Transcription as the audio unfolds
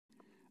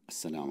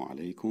السلام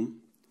عليكم.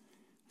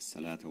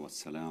 الصلاة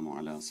والسلام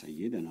على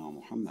سيدنا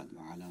محمد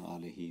وعلى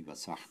آله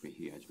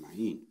وصحبه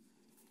أجمعين.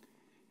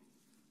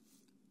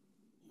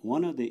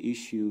 One of the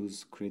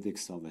issues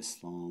critics of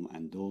Islam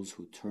and those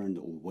who turned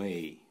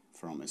away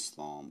from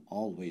Islam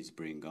always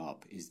bring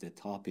up is the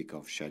topic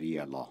of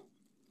Sharia law,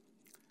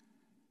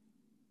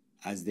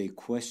 as they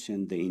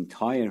question the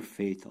entire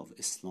faith of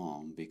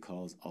Islam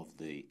because of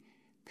the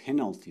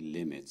penalty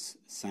limits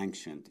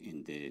sanctioned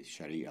in the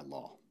Sharia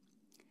law,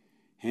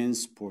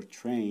 hence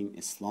portraying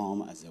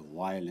Islam as a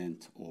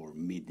violent or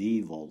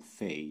medieval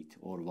faith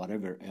or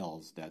whatever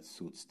else that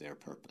suits their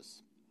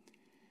purpose.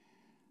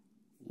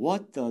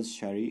 What does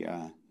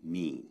Shari'ah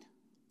mean?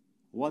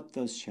 What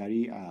does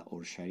Shari'ah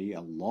or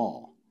Sharia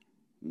law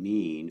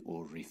mean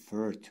or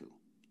refer to?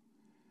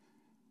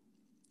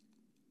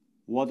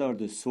 What are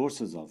the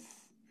sources of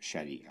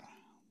Shari'ah?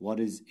 What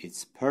is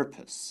its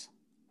purpose?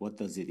 What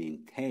does it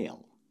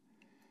entail?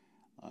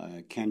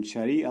 Can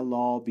Sharia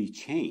law be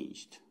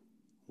changed?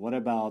 What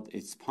about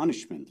its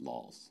punishment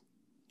laws?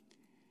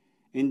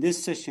 In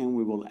this session,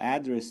 we will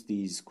address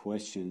these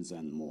questions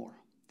and more.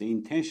 The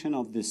intention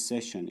of this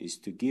session is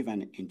to give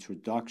an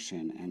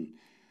introduction and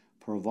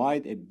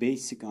provide a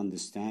basic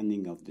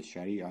understanding of the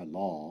Sharia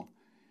law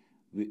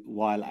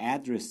while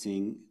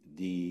addressing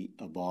the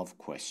above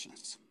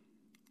questions.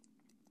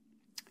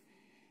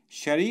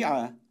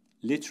 Sharia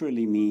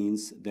literally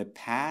means the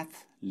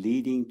path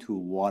leading to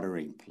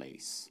watering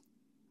place.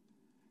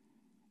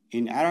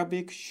 In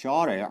Arabic,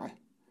 Shari'ah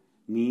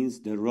means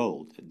the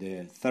road,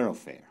 the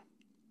thoroughfare.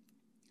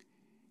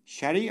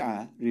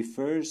 Shari'ah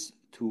refers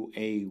to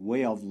a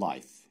way of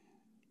life.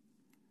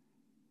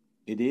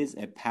 It is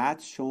a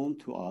path shown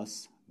to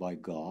us by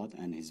God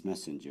and His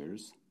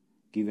messengers,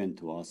 given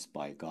to us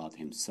by God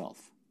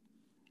Himself.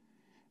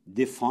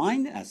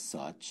 Defined as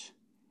such,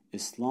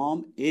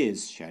 Islam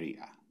is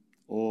Shari'ah,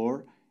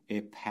 or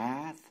a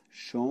path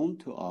shown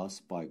to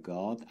us by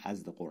God,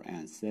 as the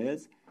Quran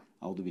says,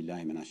 أعوذ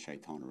بالله من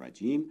الشيطان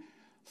الرجيم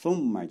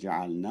ثم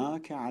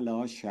جعلناك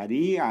على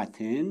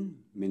شريعة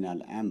من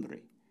الأمر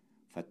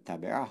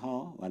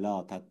فاتبعها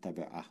ولا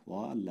تتبع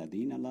أهواء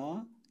الذين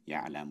لا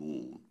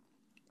يعلمون.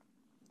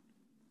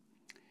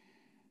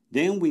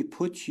 Then we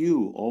put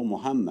you, O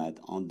Muhammad,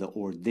 on the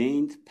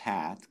ordained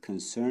path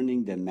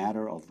concerning the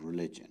matter of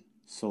religion.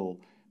 So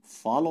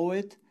follow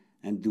it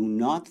and do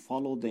not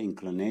follow the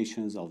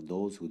inclinations of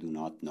those who do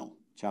not know.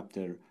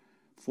 Chapter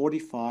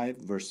 45,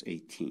 verse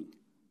 18.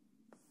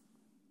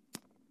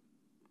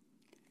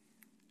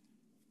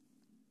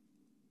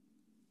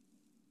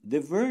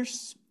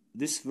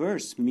 This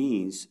verse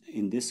means,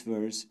 in this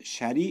verse,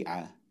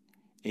 Shari'ah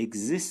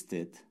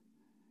existed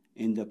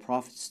in the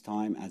Prophet's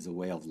time as a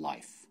way of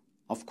life.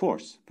 Of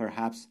course,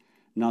 perhaps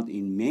not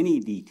in many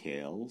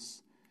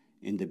details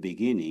in the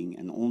beginning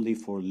and only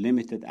for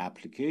limited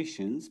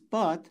applications,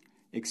 but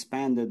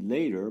expanded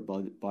later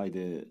by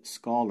the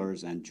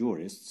scholars and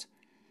jurists,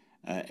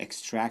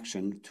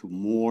 extraction to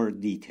more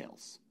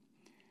details.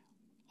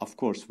 Of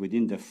course,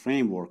 within the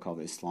framework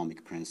of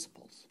Islamic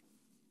principles.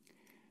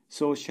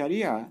 So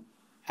Sharia,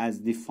 as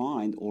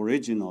defined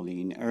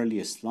originally in early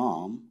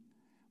Islam,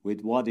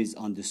 with what is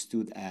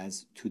understood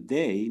as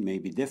today, may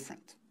be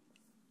different.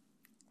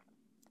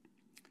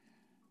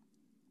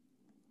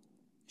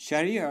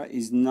 Sharia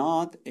is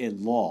not a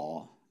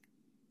law.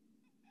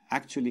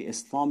 Actually,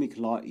 Islamic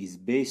law is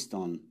based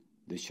on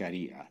the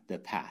Sharia, the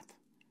path.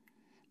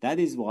 That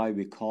is why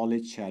we call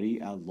it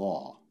Sharia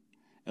law,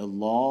 a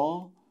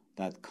law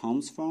that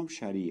comes from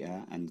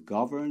Sharia and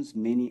governs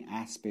many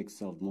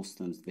aspects of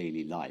Muslims'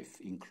 daily life,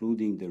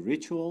 including the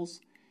rituals.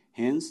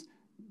 Hence,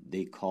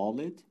 they call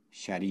it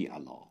Sharia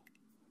law.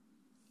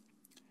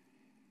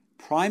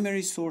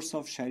 Primary source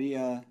of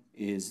Sharia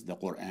is the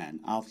Quran,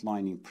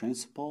 outlining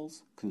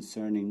principles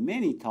concerning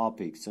many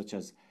topics such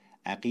as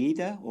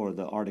Aqidah, or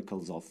the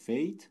articles of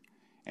faith,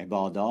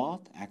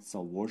 Ibadat, acts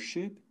of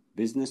worship,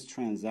 business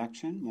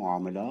transaction,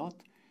 Muamalat,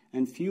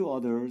 and few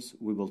others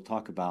we will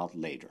talk about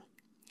later.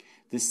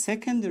 The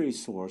secondary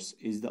source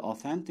is the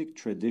authentic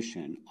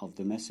tradition of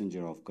the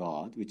Messenger of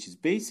God, which is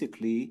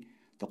basically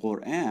the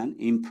Quran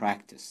in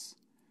practice,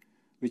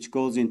 which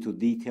goes into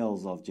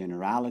details of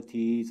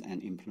generalities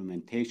and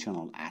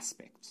implementational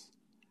aspects.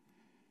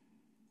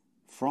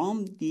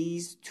 From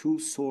these two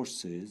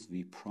sources,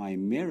 we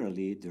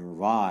primarily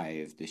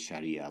derive the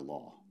Sharia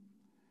law.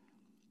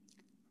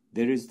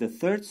 There is the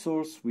third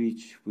source,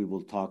 which we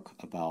will talk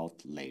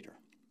about later.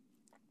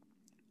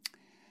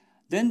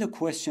 Then the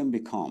question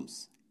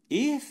becomes,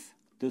 if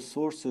the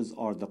sources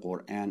are the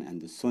Quran and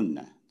the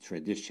Sunnah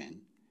tradition,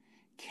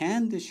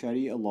 can the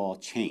Sharia law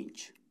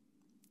change?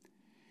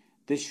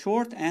 The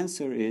short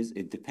answer is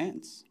it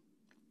depends.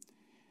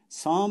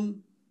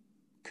 Some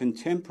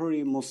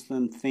contemporary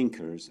Muslim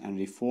thinkers and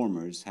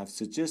reformers have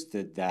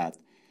suggested that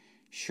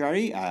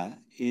Sharia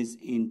is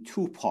in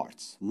two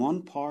parts.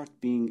 One part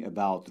being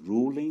about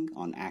ruling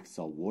on acts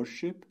of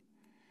worship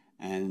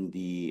and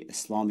the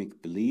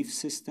Islamic belief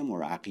system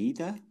or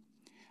Aqidah,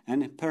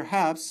 and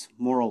perhaps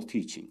moral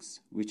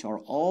teachings, which are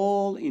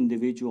all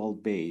individual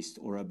based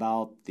or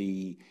about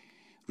the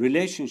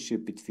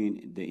relationship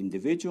between the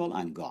individual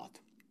and God.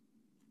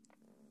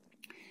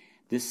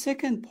 The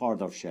second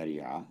part of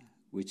Shari'ah,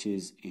 which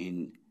is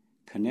in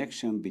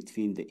connection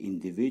between the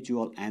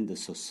individual and the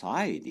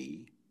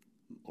society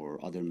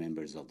or other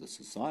members of the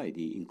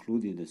society,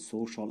 including the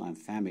social and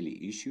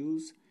family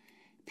issues,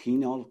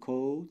 penal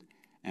code,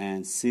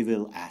 and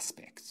civil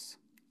aspects.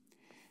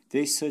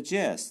 They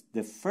suggest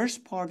the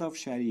first part of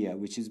Shari'ah,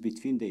 which is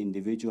between the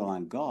individual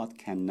and God,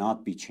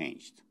 cannot be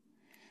changed.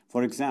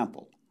 For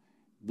example,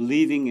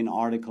 believing in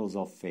articles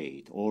of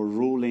faith or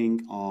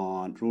rulings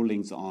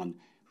on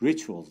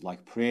rituals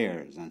like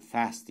prayers and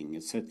fasting,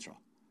 etc.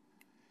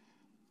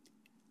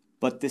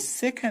 But the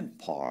second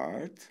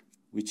part,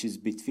 which is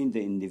between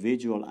the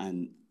individual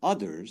and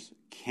others,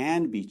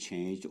 can be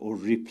changed or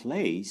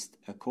replaced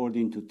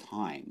according to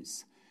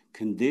times,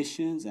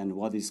 conditions, and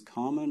what is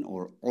common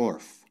or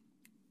urf.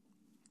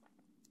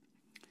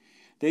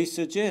 They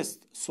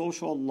suggest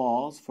social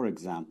laws, for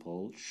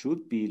example,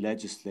 should be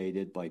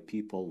legislated by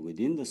people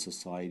within the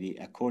society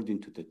according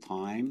to the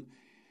time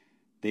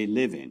they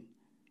live in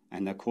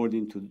and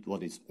according to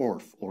what is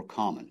urf or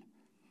common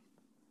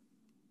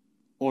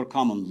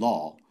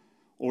law,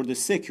 or the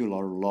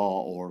secular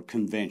law or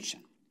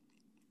convention,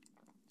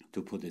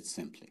 to put it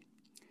simply.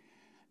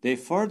 They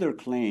further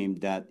claim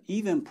that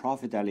even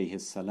Prophet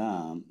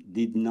ﷺ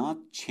did not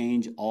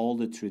change all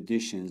the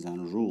traditions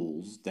and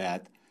rules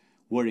that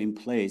were in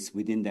place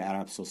within the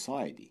Arab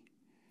society.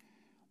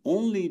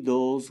 Only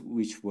those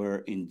which were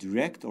in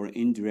direct or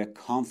indirect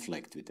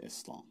conflict with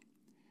Islam.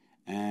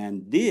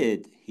 And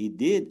he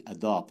did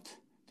adopt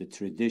the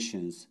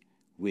traditions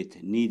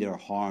with neither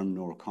harm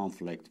nor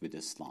conflict with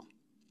Islam.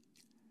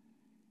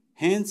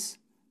 Hence,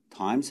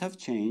 times have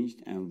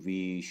changed, and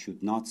we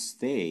should not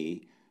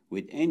stay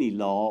with any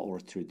law or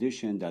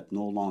tradition that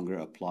no longer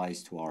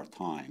applies to our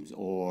times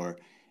or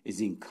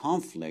is in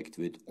conflict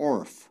with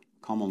urf,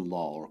 common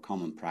law or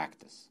common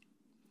practice.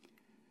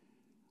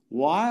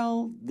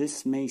 While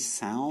this may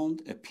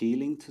sound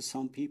appealing to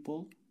some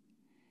people,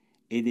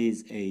 it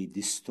is a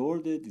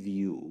distorted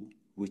view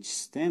which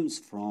stems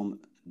from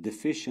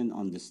deficient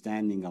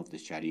understanding of the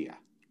Shari'ah.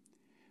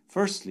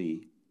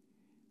 Firstly,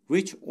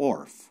 which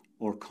urf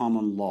or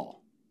common law?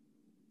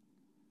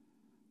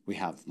 We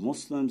have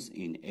Muslims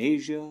in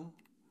Asia,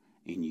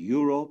 in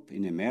Europe,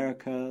 in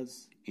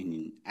Americas,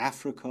 in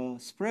Africa,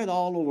 spread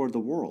all over the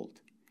world.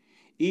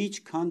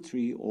 Each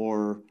country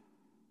or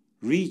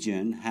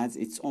region has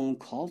its own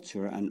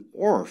culture and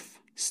urf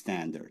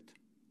standard.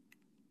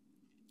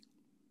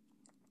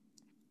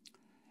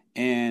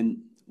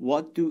 And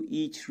what do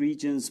each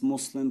region's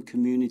Muslim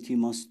community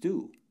must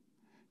do?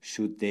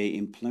 Should they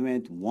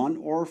implement one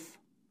urf,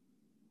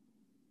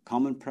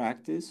 common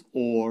practice,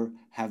 or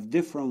have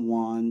different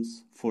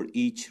ones for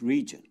each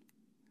region?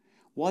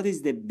 What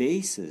is the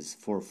basis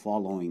for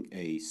following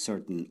a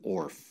certain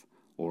urf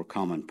or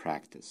common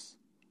practice?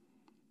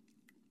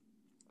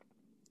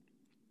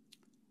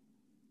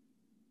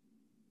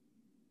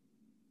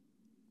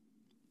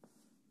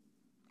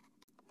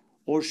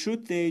 Or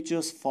should they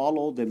just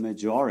follow the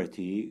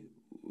majority,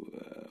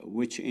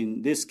 which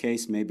in this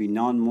case may be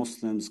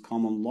non-Muslims'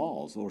 common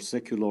laws or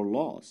secular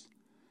laws?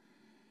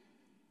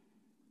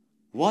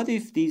 What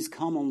if these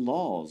common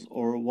laws,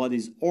 or what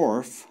is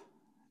urf,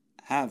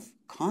 have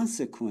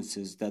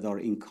consequences that are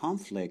in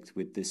conflict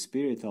with the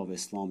spirit of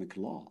Islamic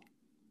law?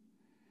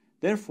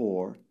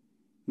 Therefore,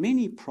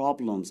 many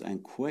problems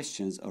and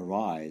questions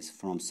arise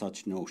from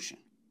such notion.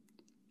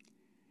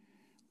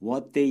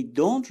 What they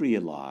don't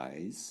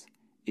realize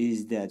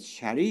is that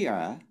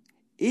Shari'ah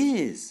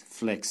is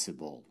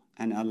flexible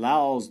and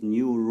allows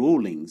new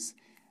rulings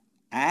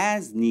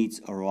as needs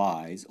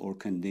arise or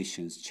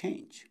conditions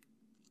change.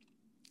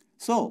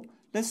 So,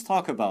 let's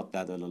talk about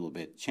that a little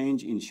bit,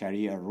 change in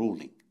Shari'ah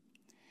ruling.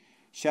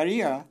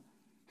 Shari'ah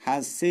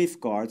has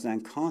safeguards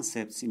and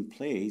concepts in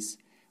place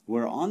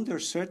where under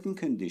certain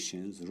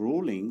conditions,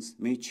 rulings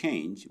may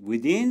change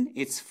within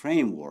its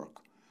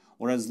framework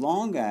or as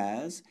long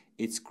as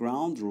its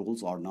ground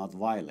rules are not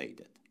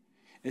violated.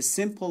 A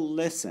simple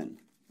lesson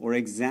or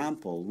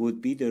example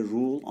would be the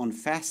rule on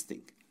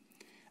fasting.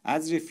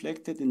 As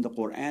reflected in the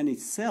Quran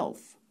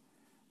itself,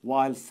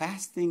 while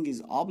fasting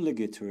is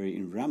obligatory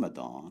in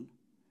Ramadan,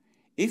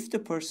 if the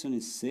person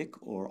is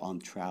sick or on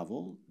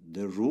travel,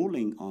 the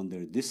ruling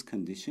under this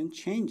condition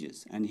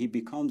changes and he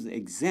becomes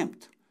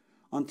exempt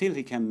until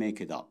he can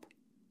make it up.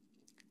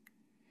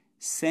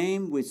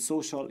 Same with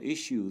social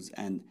issues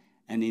and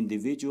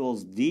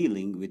individuals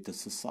dealing with the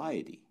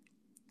society.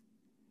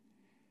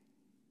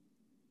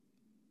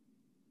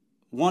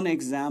 One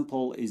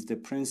example is the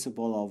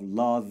principle of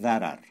la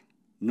dharar,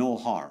 no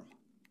harm.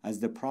 As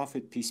the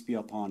Prophet, peace be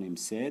upon him,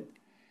 said,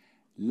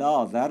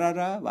 la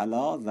dharara wa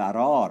la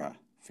dharara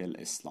fil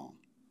Islam.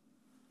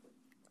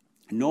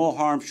 No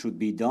harm should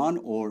be done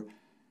or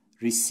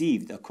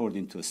received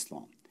according to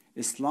Islam.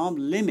 Islam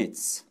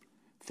limits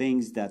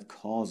things that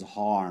cause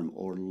harm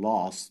or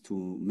loss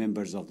to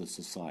members of the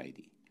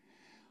society.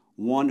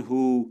 One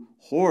who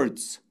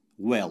hoards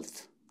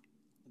wealth,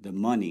 the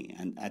money,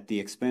 and at the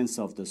expense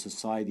of the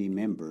society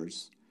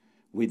members,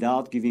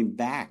 without giving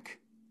back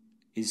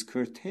is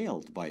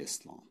curtailed by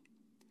Islam.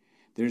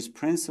 There's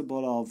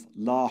principle of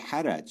la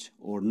haraj,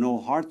 or no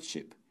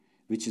hardship,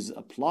 which is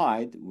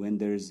applied when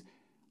there's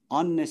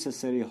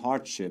unnecessary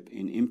hardship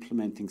in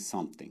implementing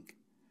something.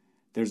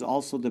 There's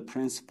also the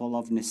principle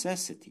of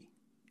necessity.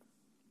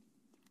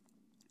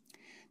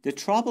 The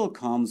trouble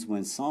comes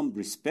when some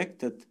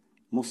respected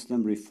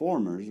Muslim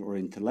reformers or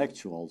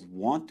intellectuals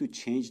want to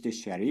change the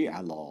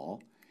Shari'ah law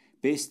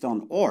based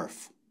on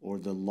urf, or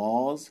the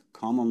laws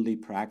commonly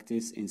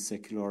practiced in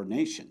secular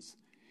nations,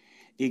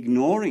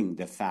 ignoring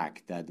the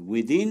fact that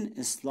within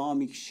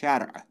Islamic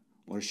Shari'ah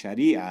or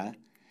Shari'ah,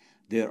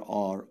 there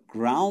are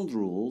ground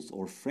rules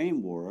or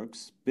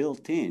frameworks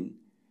built in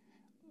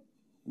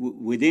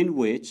within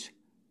which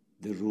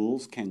the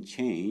rules can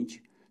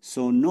change,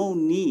 so no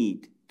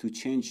need to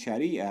change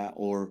Shari'ah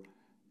or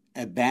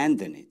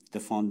abandon it, the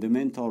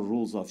fundamental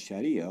rules of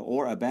Shari'ah,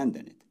 or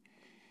abandon it.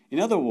 In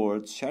other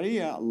words,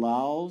 Shari'ah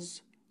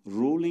allows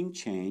ruling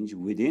change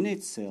within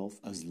itself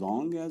as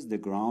long as the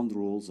ground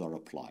rules are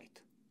applied.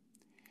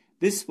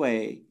 This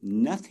way,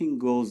 nothing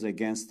goes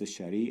against the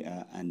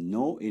Shari'ah and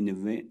no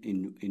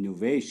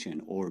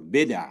innovation or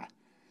bid'ah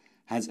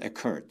has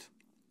occurred.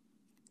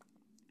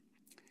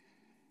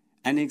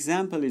 An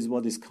example is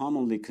what is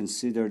commonly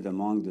considered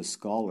among the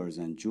scholars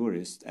and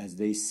jurists, as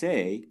they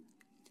say,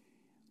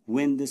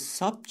 when the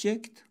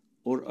subject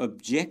or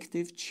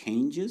objective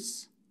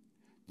changes,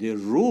 the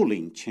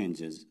ruling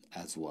changes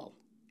as well.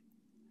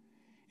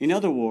 In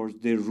other words,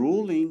 the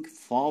ruling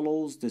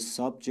follows the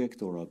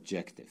subject or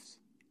objectives.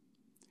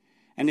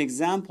 An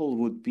example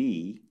would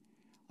be,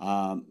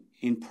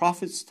 in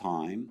Prophet's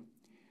time,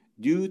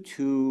 due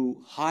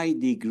to high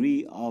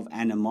degree of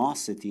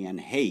animosity and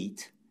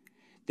hate,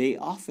 they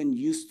often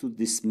used to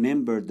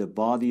dismember the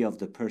body of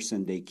the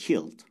person they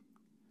killed.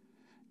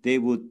 They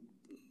would,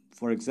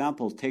 for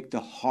example, take the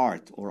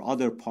heart or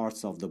other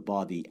parts of the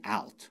body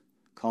out,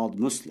 called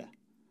musla.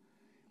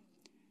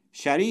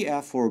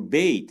 Shari'ah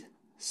forbade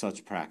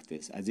such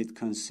practice as it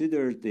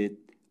considered it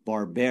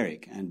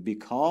barbaric, and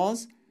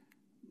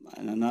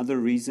another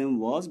reason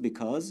was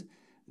because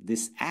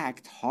this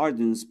act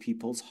hardens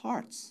people's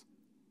hearts.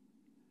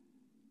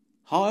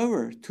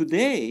 However,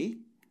 today,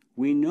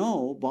 we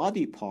know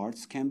body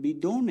parts can be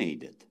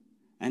donated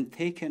and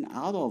taken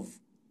out of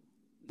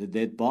the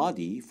dead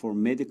body for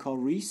medical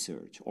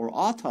research, or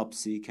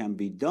autopsy can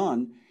be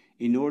done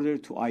in order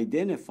to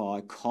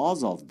identify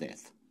cause of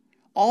death,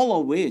 all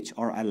of which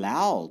are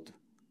allowed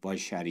by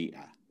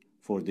Shari'ah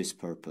for this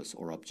purpose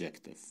or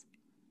objective.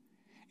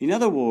 In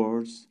other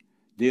words,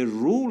 the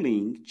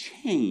ruling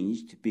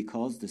changed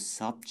because the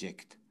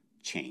subject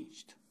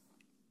changed.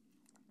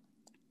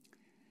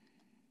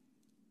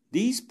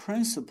 These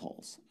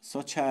principles,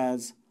 such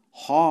as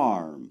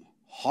harm,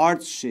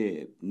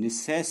 hardship,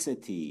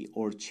 necessity,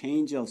 or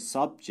change of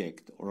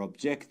subject or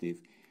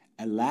objective,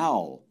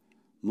 allow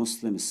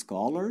Muslim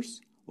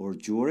scholars or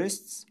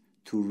jurists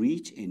to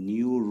reach a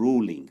new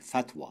ruling,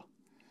 fatwa,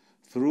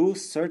 through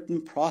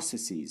certain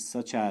processes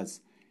such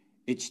as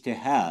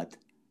ijtihad,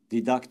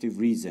 deductive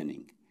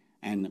reasoning,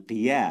 and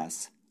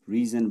qiyas,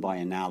 reason by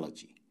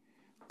analogy,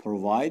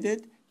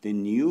 provided the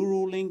new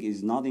ruling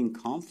is not in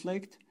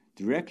conflict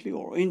directly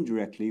or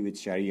indirectly with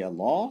Sharia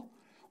law,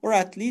 or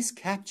at least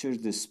captures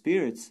the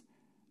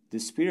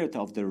spirit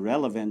of the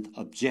relevant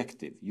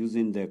objective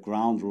using the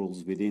ground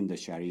rules within the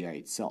Sharia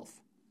itself.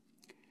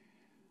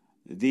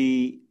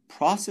 The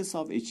process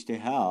of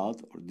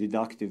ijtihad or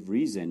deductive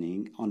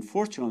reasoning,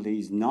 unfortunately,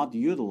 is not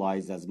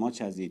utilized as much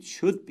as it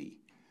should be,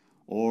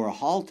 or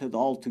halted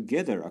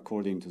altogether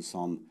according to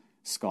some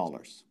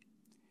scholars.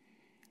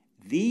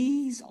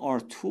 These are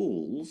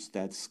tools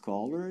that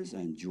scholars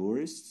and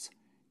jurists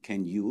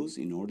can use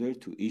in order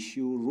to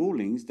issue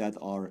rulings that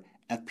are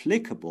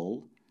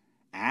applicable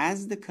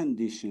as the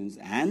conditions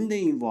and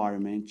the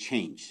environment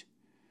change.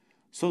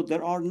 So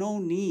there are no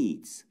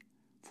needs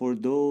for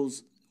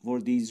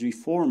these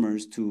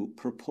reformers to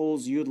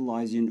propose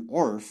utilizing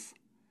urf,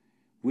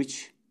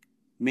 which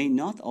may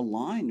not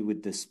align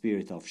with the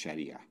spirit of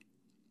Sharia.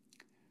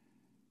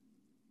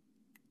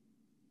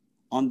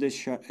 On the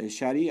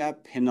Sharia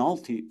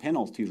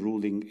penalty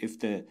ruling, if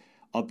the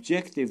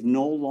objective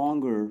no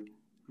longer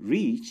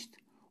reached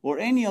or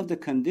any of the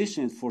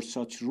conditions for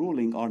such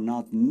ruling are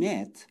not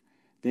met,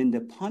 then the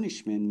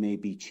punishment may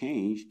be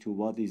changed to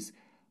what is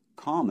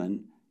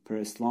common per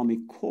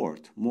Islamic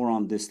court. More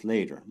on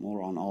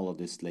all of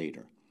this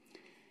later.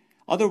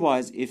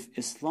 Otherwise, if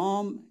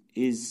Islam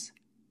is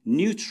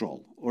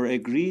neutral or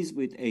agrees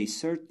with a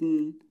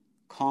certain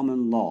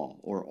common law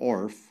or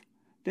urf,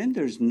 then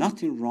there's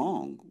nothing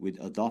wrong with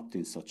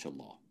adopting such a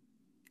law.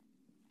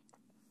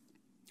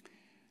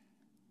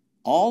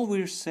 All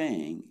we're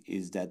saying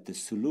is that the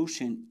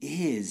solution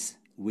is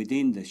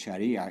within the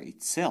Sharia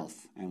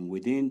itself and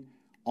within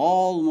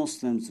all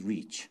Muslims'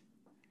 reach.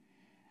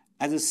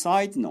 As a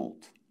side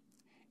note,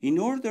 in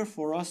order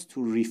for us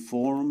to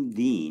reform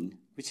deen,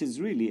 which is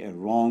really a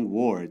wrong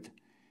word,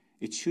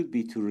 it should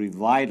be to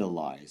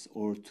revitalize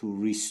or to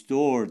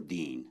restore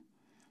deen,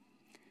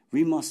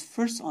 we must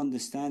first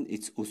understand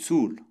its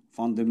usul,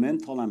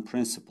 fundamental and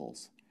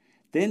principles,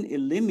 then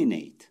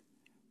eliminate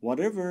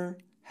whatever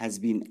has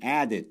been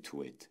added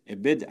to it, a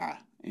bid'ah,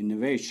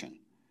 innovation.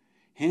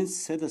 Hence,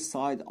 set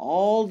aside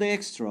all the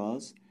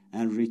extras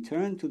and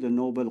return to the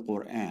noble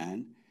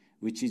Quran,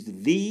 which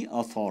is the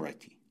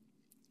authority.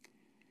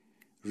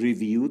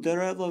 Review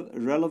the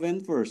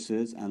relevant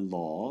verses and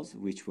laws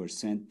which were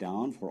sent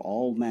down for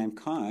all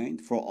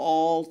mankind for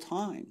all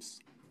times.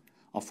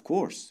 Of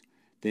course,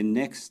 the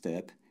next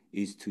step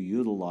is to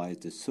utilize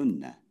the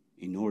Sunnah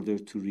in order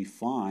to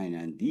refine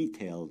and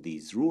detail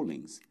these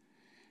rulings.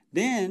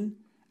 Then,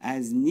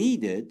 as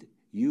needed,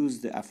 use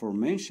the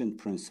aforementioned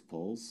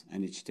principles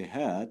and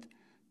ijtihad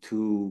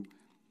to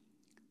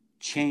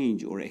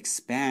change or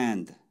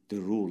expand the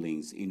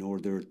rulings in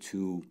order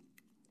to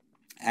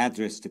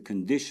address the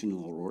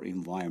conditional or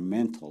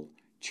environmental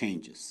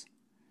changes.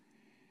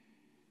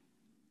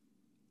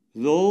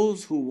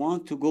 Those who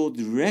want to go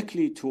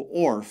directly to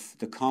urf,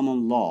 the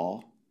common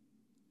law,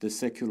 the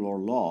secular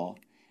law,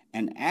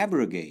 and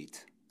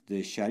abrogate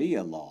the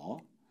Sharia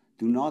law,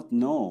 do not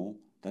know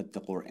that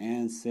the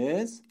Quran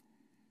says,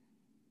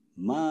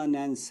 ما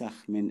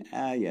ننسخ من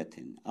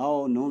آية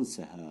أو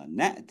ننسها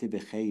نأتي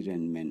بخير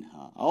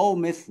منها أو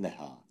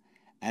مثلها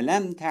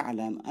ألم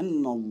تعلم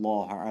أن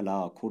الله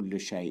على كل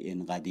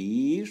شيء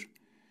قدير.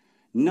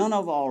 None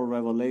of our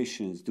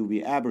revelations do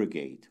we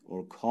abrogate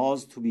or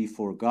cause to be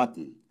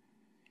forgotten,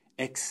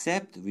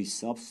 except we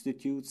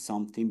substitute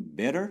something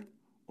better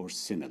or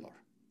similar.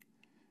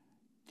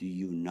 Do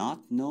you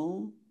not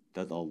know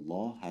that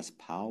Allah has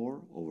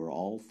power over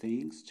all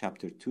things?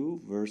 Chapter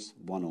 2, verse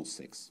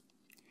 106.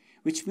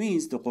 Which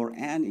means the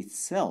Quran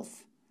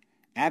itself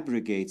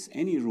abrogates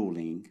any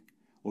ruling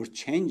or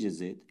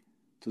changes it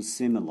to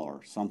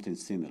something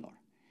similar.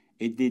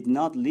 It did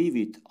not leave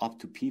it up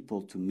to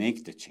people to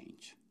make the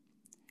change.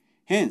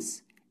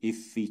 Hence,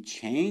 if we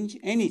change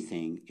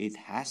anything, it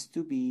has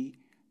to be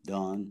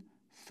done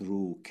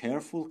through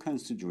careful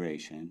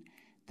consideration,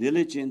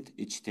 diligent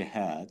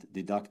ijtihad,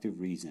 deductive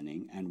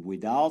reasoning, and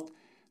without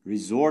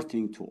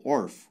resorting to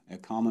urf, a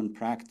common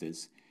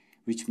practice,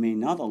 which may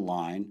not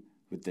align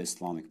with the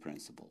Islamic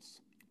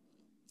principles.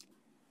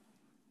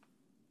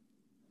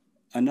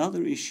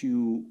 Another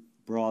issue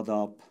brought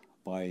up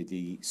by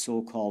the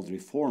so-called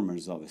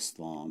reformers of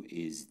Islam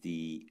is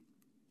the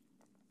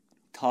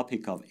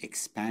topic of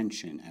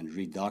expansion and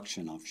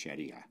reduction of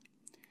Shari'ah.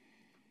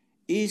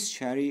 Is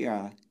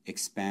Shari'ah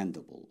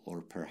expandable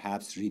or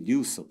perhaps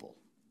reducible?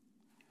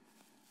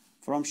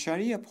 From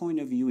Sharia point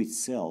of view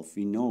itself,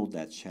 we know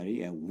that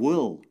Shari'ah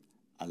will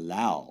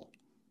allow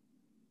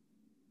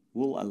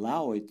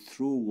it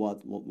through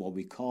what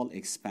we call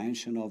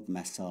expansion of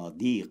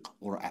masadiq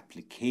or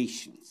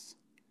applications.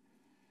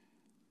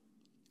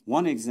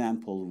 One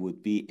example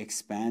would be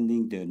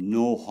expanding the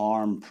no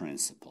harm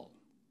principle.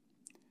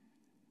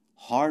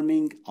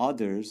 Harming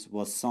others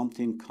was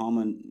something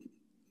common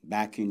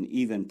back in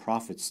even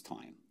Prophet's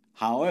time.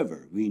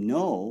 However, we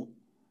know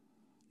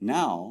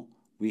now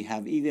we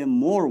have even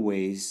more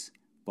ways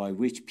by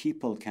which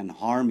people can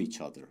harm each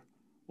other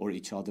or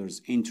each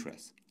other's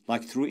interests,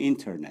 like through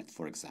internet,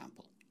 for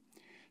example.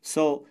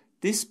 So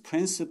this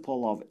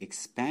principle of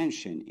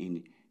expansion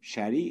in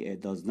Sharia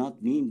does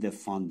not mean the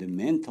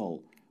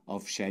fundamental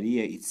of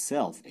Sharia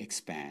itself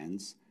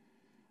expands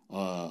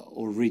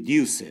or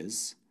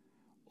reduces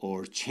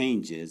or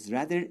changes.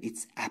 Rather,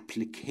 its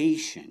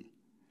application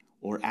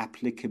or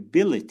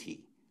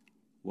applicability,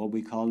 what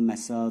we call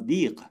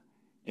masadiq,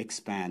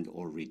 expand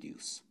or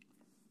reduce.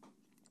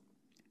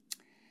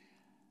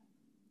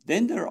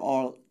 Then there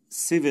are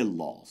civil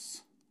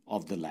laws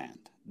of the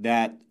land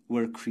that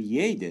were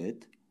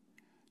created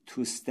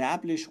to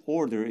establish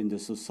order in the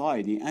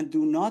society and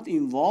do not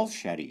involve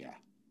Sharia.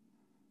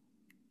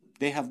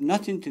 They have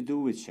nothing to do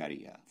with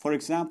Sharia. For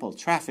example,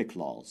 traffic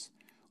laws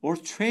or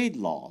trade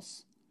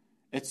laws,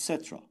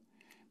 etc.,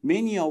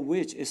 many of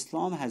which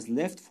Islam has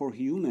left for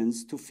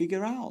humans to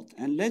figure out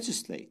and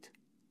legislate.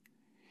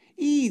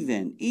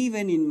 Even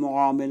in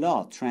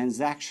mu'amalat,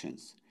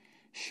 transactions,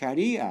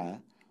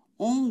 Sharia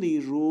only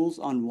rules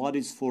on what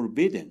is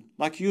forbidden,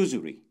 like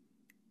usury,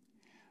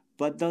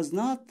 but does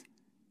not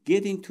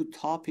get into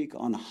topic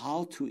on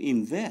how to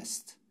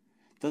invest,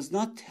 does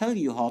not tell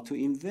you how to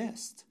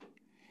invest.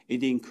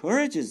 It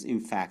encourages, in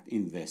fact,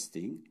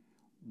 investing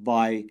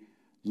by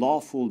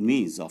lawful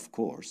means, of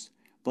course,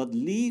 but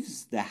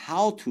leaves the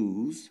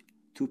how-tos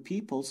to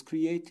people's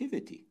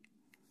creativity.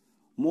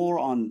 More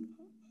on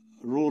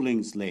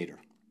rulings later.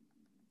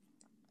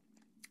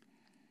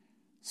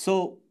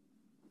 So,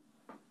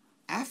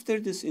 after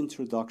this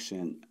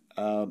introduction,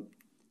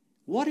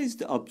 what is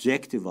the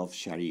objective of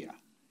Sharia?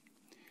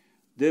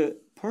 The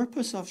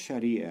purpose of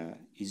Sharia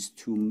is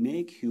to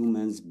make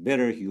humans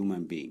better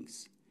human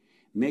beings,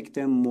 make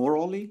them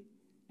morally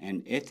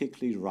and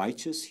ethically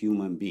righteous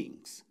human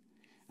beings.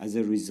 As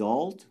a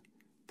result,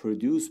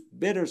 produce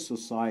better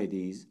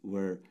societies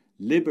where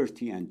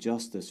liberty and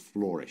justice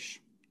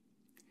flourish.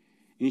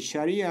 In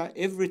Sharia,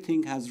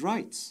 everything has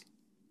rights.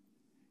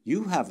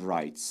 You have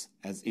rights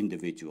as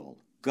individual.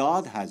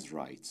 God has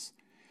rights.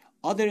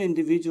 Other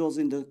individuals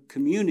in the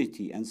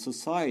community and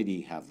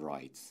society have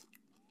rights.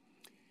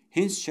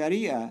 Hence,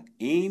 Sharia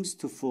aims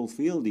to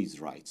fulfill these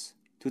rights,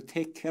 to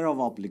take care of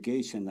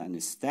obligations and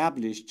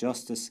establish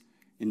justice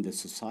in the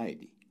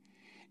society.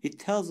 It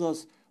tells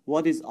us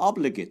what is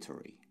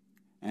obligatory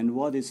and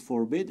what is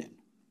forbidden.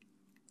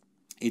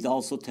 It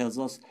also tells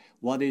us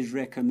what is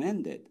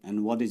recommended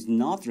and what is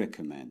not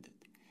recommended,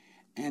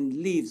 and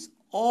leaves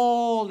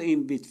all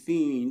in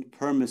between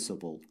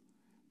permissible,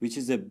 which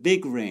is a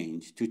big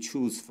range to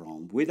choose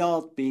from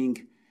without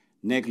being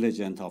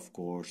negligent, of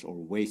course, or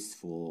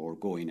wasteful or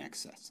go in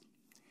excess.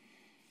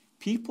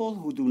 People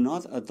who do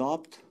not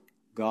adopt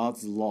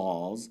God's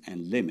laws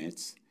and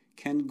limits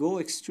can go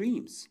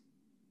extremes,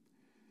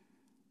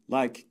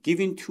 like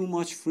giving too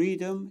much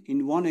freedom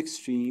in one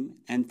extreme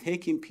and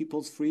taking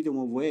people's freedom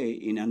away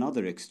in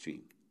another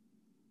extreme,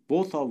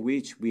 both of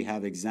which we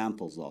have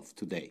examples of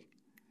today.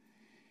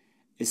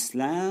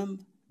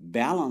 Islam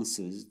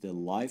balances the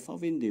life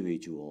of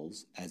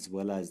individuals as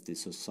well as the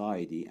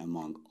society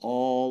among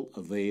all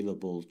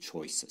available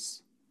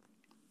choices.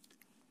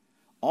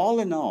 All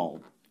in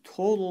all,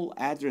 total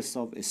address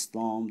of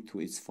Islam to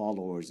its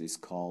followers is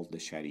called the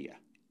Shari'ah.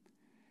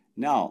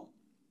 Now,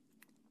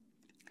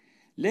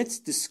 let's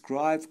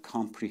describe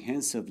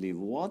comprehensively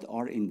what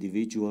are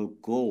individual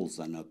goals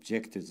and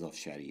objectives of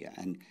Shari'ah.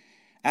 And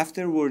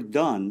after we're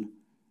done,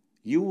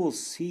 you will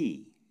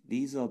see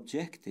these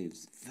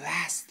objectives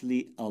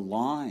vastly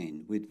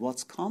align with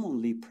what's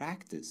commonly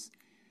practiced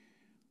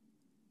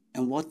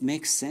and what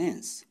makes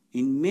sense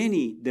in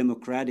many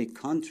democratic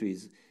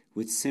countries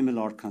with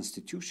similar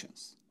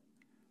constitutions.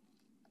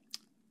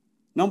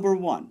 Number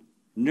one,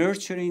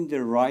 nurturing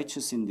the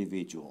righteous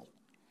individual.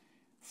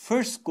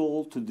 First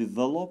goal, to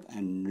develop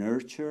and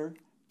nurture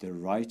the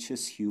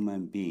righteous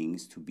human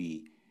beings to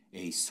be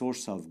a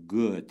source of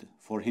good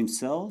for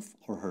himself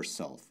or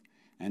herself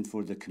and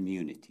for the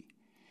community,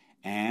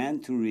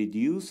 and to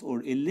reduce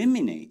or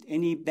eliminate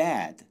any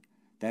bad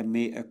that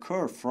may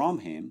occur from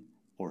him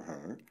or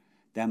her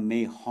that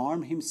may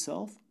harm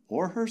himself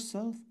or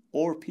herself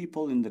or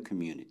people in the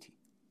community.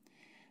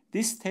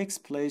 This takes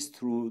place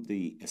through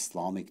the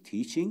Islamic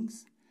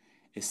teachings,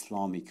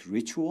 Islamic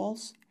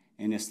rituals,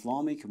 and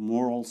Islamic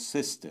moral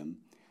system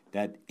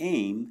that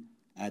aim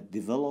at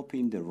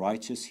developing the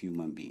righteous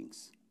human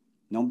beings.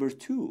 Number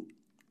two,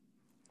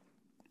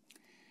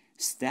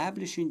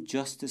 establishing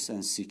justice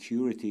and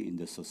security in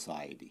the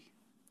society.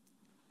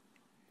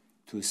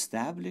 To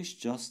establish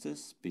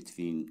justice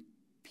between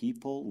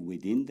people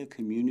within the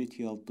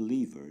community of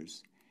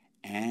believers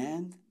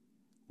and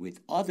with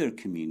other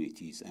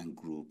communities and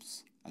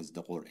groups, as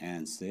the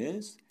Quran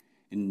says,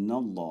 إِنَّ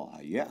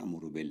اللَّهَ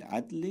يَأْمُرُ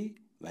بِالْعَدْلِ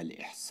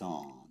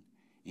وَالْإِحْسَانِ.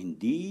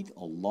 Indeed,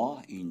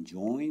 Allah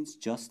enjoins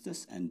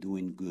justice and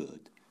doing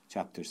good.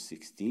 Chapter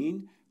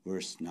 16,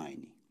 verse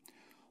 90.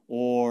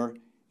 Or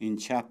in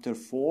chapter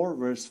 4,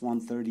 verse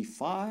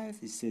 135,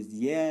 it says,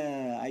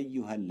 يَا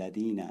أَيُّهَا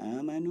الَّذِينَ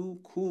آمَنُوا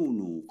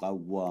كُونُوا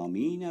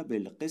قَوَّامِينَ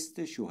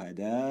بِالْقِسْطِ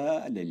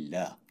شُهَدَاءَ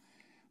لِلَّهِ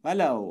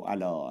وَلَوْ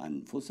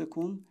عَلَىٰ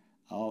أَنفُسِكُمْ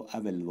أو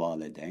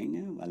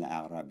الوالدين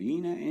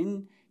والأقربين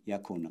إن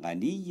يكن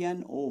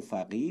غنيا أو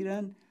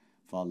فقيرا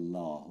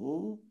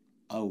فالله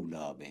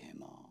أولى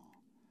بهما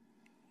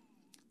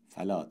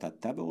فلا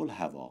تتبعوا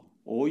الهوى.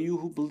 O you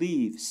who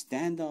believe,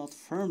 stand out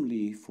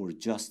firmly for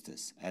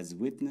justice as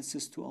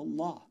witnesses to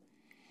Allah,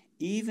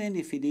 even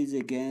if it is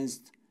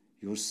against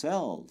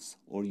yourselves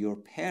or your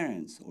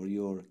parents or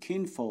your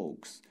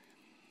kinfolks,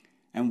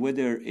 and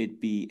whether it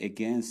be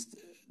against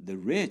the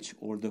rich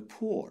or the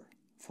poor.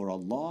 For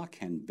Allah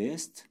can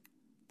best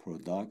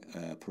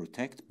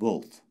protect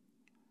both.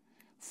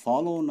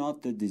 Follow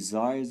not the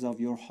desires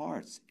of your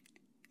hearts,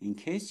 in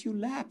case you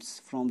lapse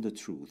from the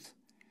truth.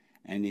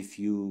 And if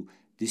you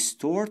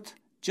distort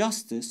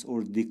justice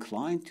or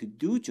decline to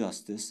do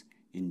justice,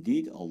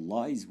 indeed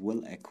Allah is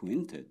well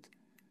acquainted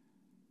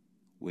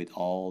with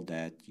all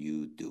that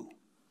you do.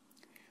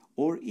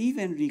 Or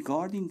even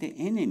regarding the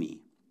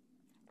enemy,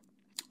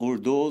 or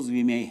those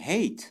we may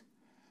hate,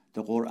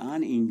 the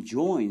Quran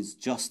enjoins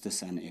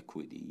justice and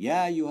equity.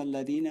 يَا أَيُّهَا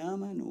الَّذِينَ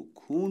آمَنُوا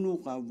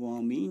كُونُوا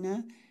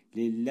قَوَّامِينَ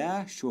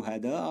لِلَّهِ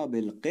شُهَدَاءَ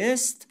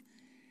بِالْقِسْطِ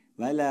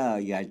وَلَا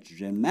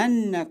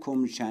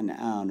يَجْرِمَنَّكُمْ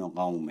شَنْآنُ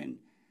قَوْمٍ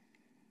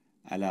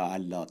عَلَىٰ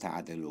أَلَّا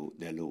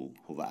تَعْدِلُوا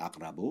هُوَ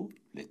أَقْرَبُ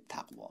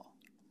لِلتَّقْوَى.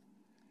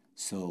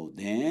 So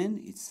then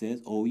it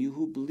says, O you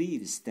who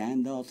believe,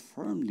 stand out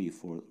firmly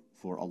for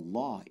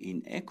Allah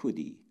in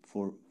equity,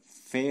 for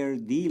fair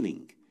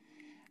dealing.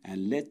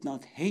 And let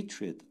not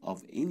hatred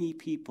of any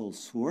people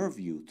swerve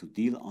you to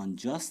deal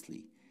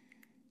unjustly.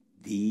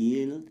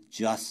 Deal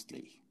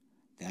justly.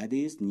 That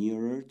is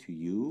nearer to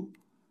you,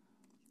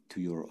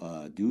 to your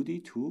duty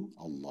to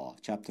Allah.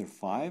 Chapter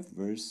 5,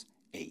 verse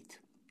 8.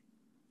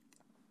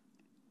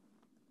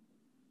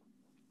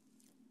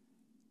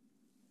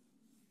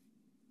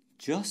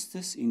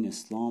 Justice in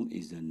Islam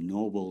is a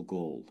noble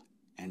goal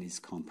and is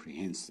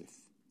comprehensive.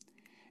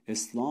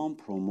 Islam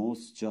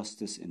promotes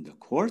justice in the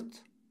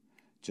court,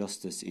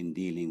 justice in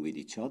dealing with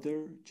each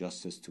other,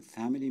 justice to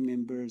family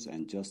members,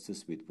 and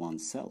justice with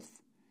oneself.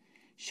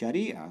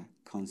 Shari'ah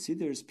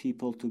considers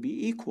people to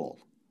be equal.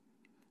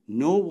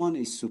 No one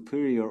is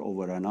superior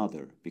over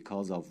another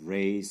because of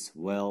race,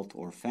 wealth,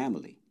 or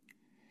family.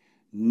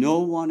 No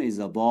one is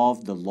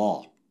above the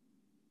law.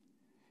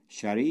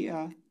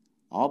 Shari'ah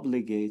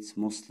obligates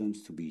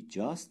Muslims to be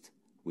just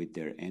with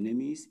their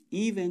enemies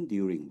even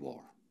during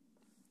war.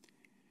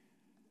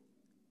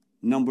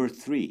 Number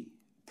 3,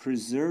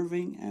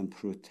 preserving and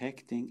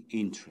protecting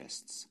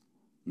interests,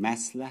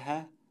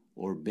 maslahah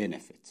or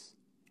benefits.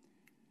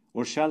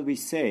 Or shall we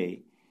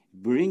say,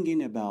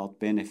 bringing about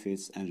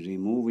benefits and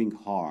removing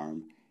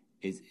harm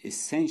is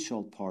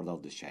essential part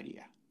of the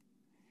Shari'ah.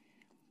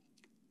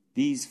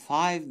 These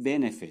 5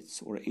 benefits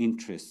or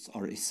interests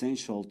are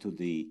essential to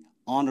the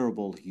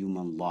honorable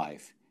human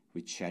life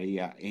which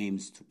Shari'ah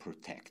aims to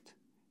protect.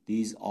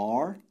 These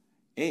are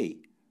A.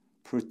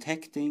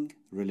 Protecting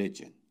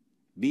religion.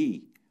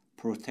 B.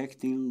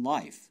 Protecting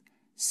life.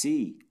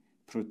 C.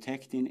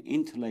 Protecting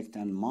intellect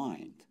and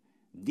mind.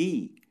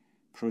 D.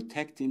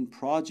 Protecting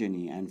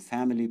progeny and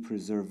family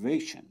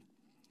preservation.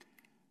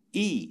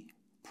 E.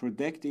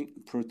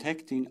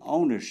 Protecting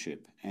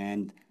ownership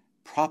and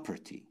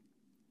property.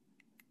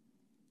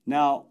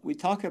 Now, we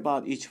talk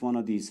about each one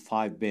of these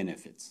 5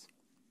 benefits.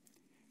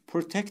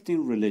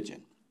 Protecting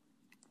religion.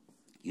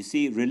 You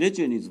see,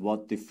 religion is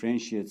what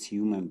differentiates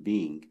human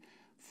being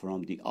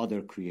from the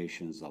other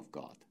creations of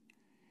God.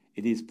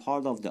 It is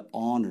part of the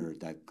honor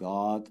that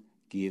God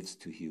gives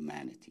to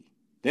humanity.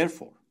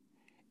 Therefore,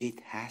 it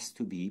has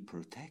to be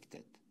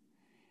protected.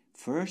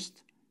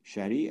 First,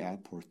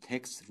 Shari'ah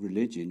protects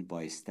religion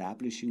by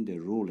establishing the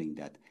ruling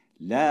that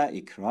La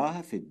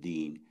ikraha fid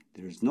din,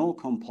 there is no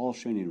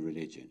compulsion in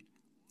religion.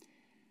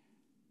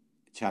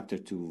 Chapter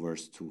 2,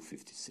 verse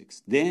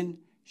 256. Then,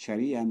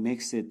 Shari'ah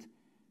makes it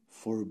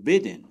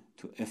forbidden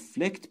to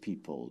afflict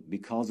people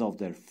because of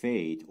their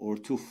faith or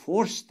to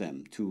force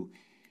them to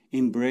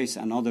embrace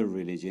another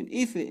religion,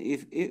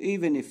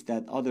 even if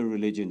that other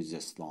religion is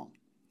Islam.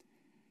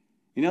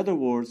 In other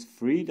words,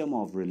 freedom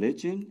of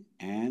religion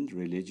and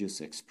religious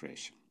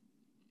expression.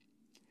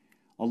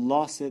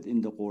 Allah said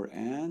in the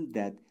Quran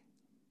that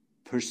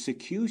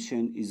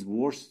persecution is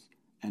worse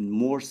and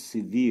more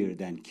severe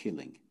than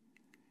killing.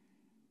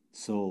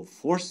 So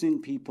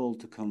forcing people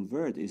to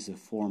convert is a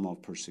form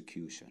of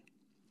persecution.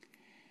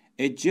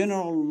 A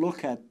general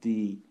look at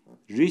the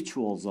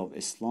rituals of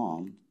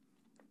Islam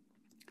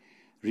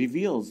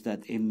reveals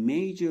that a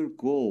major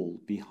goal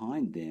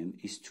behind them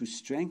is to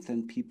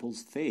strengthen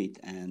people's faith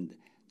and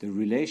the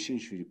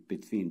relationship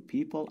between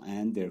people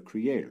and their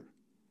Creator.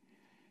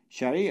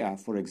 Shari'ah,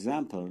 for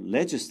example,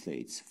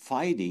 legislates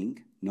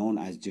fighting, known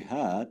as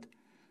jihad,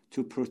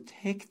 to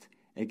protect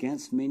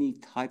against many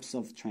types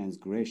of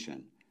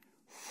transgression,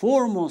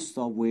 foremost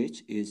of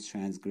which is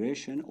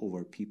transgression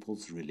over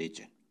people's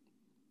religion.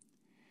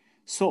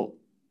 So,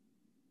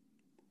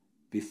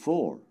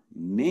 before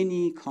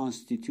many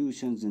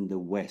constitutions in the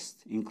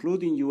West,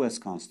 including U.S.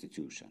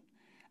 Constitution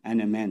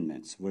and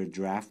amendments, were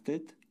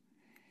drafted,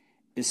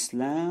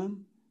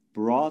 Islam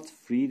brought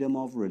freedom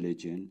of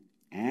religion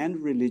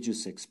and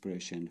religious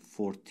expression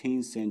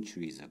 14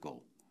 centuries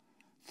ago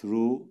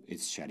through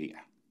its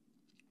Shari'ah.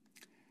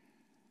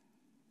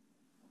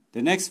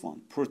 The next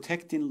one,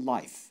 protecting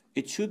life.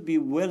 It should be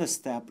well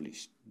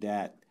established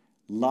that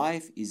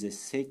life is a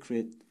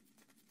sacred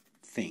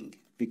thing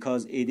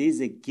because it is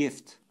a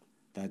gift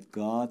that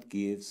God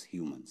gives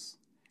humans,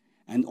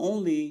 and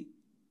only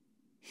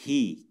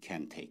He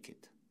can take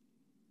it.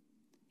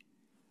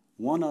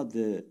 One of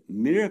the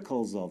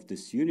miracles of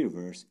this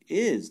universe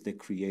is the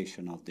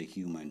creation of the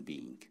human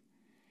being.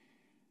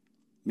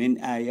 من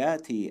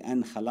آياتي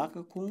أن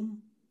خلقكم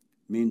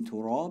من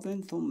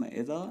تراب ثم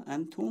إذا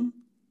أنتم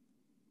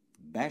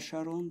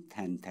بشر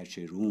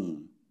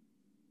تنتشرون.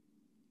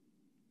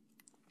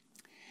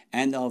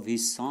 And of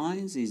His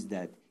signs is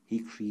that He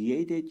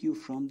created you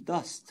from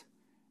dust,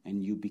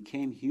 and you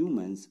became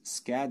humans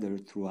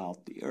scattered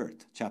throughout the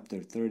earth. Chapter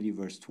 30,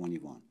 verse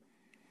 21.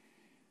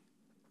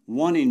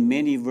 One in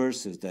many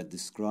verses that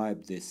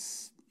describe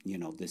this,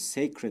 the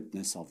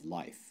sacredness of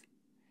life.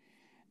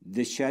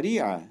 The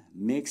Shari'ah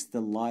makes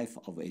the life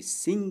of a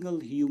single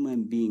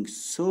human being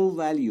so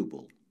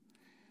valuable.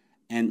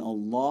 And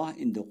Allah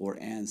in the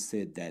Quran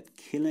said that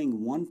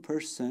killing one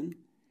person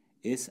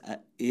is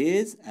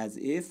as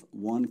if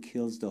one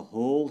kills the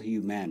whole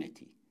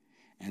humanity.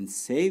 And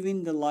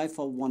saving the life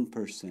of one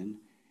person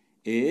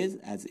is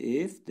as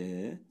if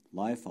the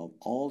life of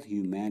all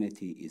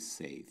humanity is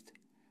saved.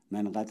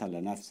 من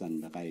قتل نفسا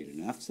بغير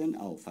نفس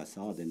أو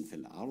فساد في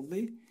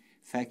الأرض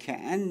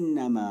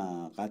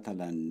فكأنما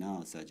قتل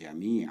الناس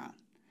جميعا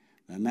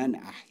ومن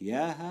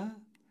أحياها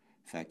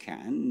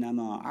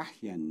فكأنما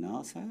أحيا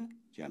الناس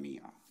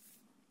جميعا.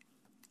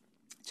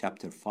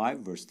 Chapter 5,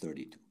 verse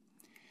 32.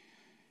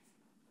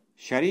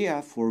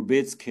 Shari'ah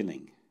forbids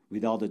killing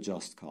without a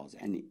just cause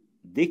and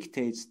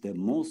dictates the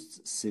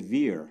most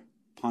severe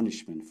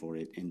punishment for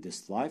it in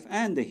this life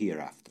and the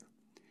hereafter.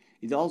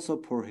 It also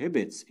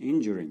prohibits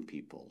injuring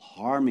people,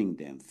 harming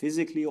them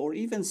physically or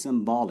even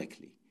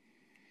symbolically.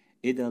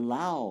 It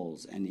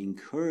allows and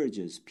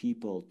encourages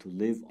people to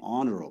live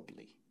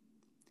honorably.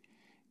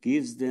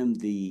 gives them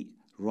the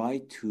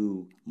right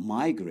to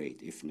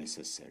migrate if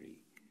necessary,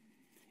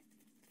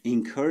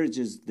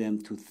 encourages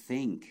them to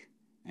think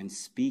and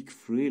speak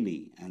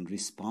freely and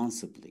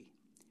responsibly.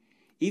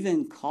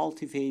 Even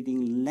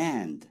cultivating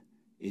land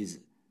is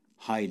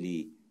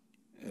highly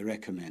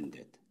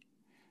recommended.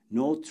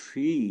 No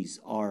trees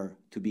are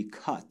to be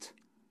cut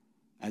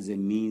as a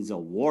means of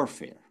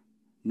warfare.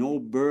 No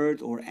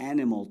bird or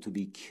animal to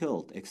be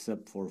killed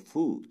except for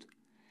food.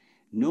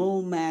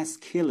 No mass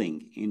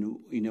killing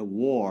in a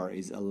war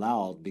is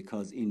allowed,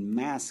 because in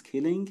mass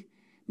killing,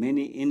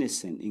 many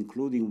innocent,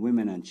 including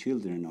women and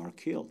children, are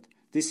killed.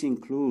 This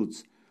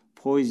includes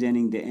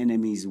poisoning the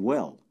enemy's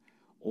well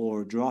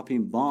or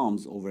dropping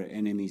bombs over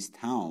enemy's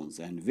towns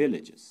and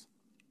villages.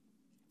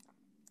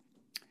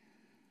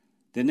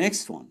 The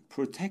next one,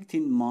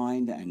 protecting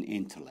mind and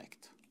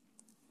intellect.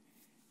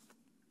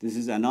 This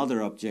is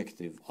another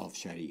objective of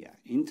Shari'ah.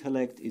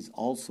 Intellect is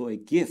also a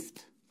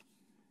gift.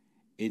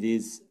 It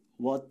is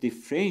what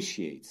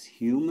differentiates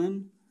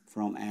human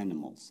from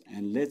animals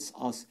and lets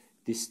us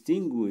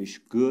distinguish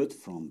good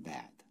from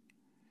bad.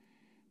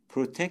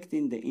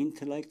 Protecting the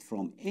intellect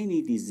from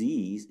any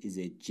disease is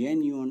a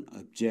genuine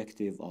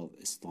objective of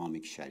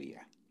Islamic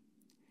Shari'ah.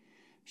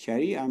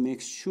 Shari'ah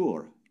makes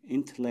sure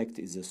intellect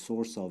is a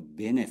source of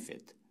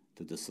benefit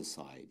to the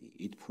society.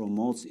 It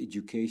promotes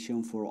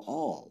education for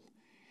all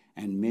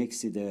and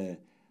makes it a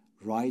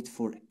right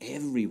for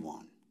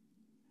everyone.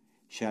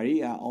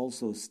 Shari'ah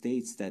also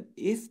states that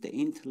if the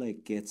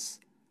intellect gets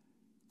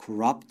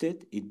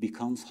corrupted, it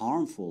becomes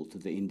harmful to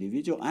the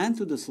individual and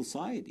to the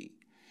society.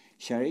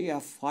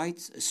 Shari'ah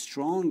fights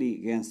strongly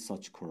against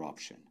such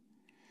corruption.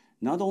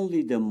 Not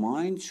only the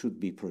mind should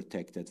be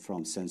protected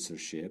from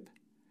censorship,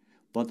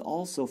 but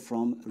also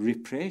from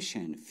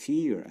repression,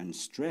 fear, and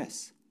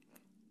stress.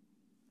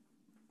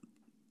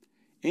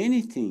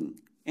 Anything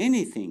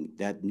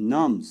that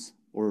numbs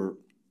or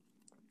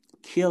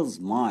kills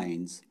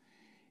minds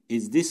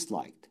is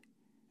disliked,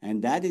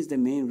 and that is the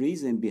main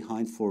reason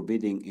behind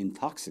forbidding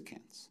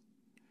intoxicants.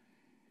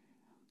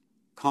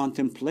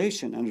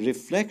 Contemplation and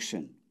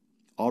reflection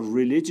are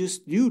religious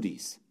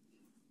duties.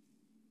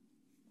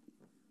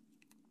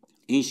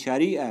 In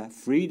Shari'ah,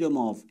 freedom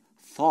of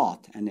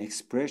thought and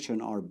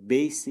expression are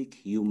basic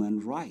human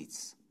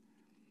rights.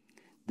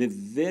 The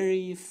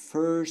very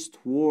first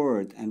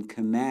word and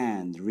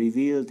command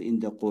revealed in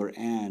the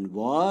Quran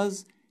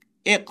was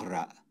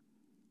Iqra,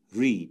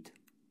 read.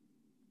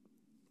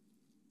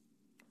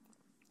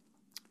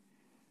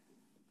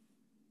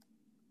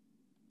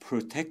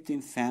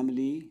 Protecting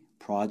family,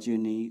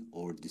 progeny,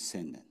 or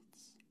descendants.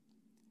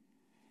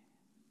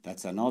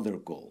 That's another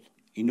goal.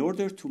 In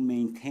order to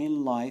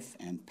maintain life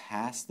and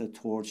pass the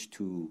torch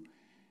to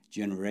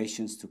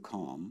generations to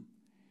come,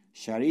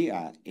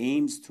 Shari'ah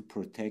aims to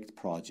protect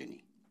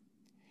progeny.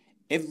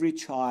 Every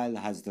child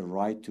has the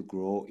right to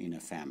grow in a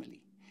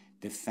family.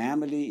 The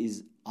family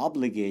is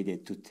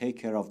obligated to take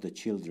care of the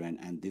children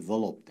and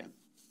develop them.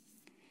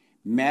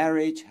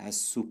 Marriage has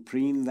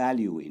supreme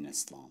value in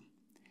Islam,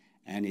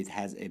 and it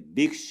has a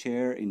big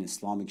share in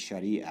Islamic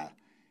Shari'ah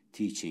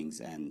teachings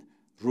and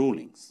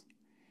rulings.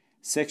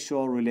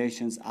 Sexual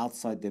relations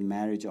outside the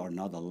marriage are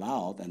not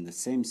allowed, and the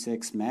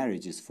same-sex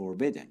marriage is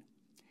forbidden.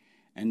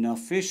 An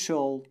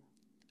official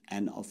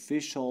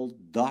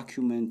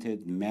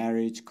documented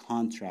marriage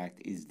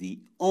contract is the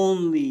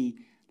only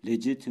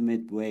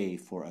legitimate way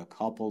for a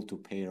couple to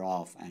pair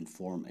off and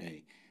form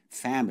a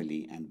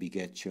family and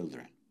beget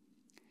children.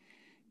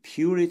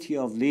 Purity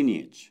of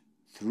lineage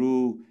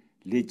through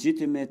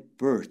legitimate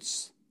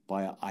births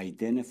by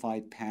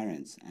identified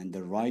parents and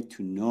the right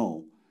to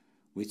know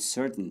with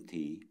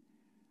certainty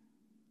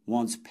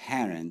one's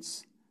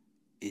parents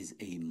is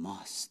a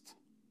must.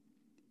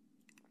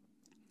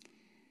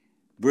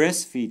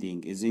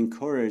 Breastfeeding is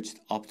encouraged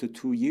up to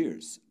 2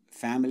 years.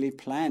 Family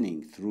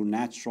planning through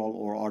natural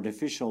or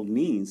artificial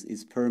means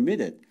is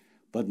permitted,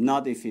 but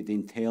not if it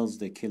entails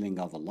the killing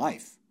of a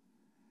life.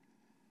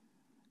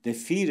 The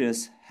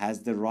fetus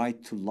has the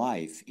right to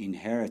life,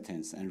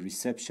 inheritance, and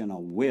reception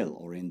of will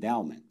or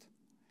endowment.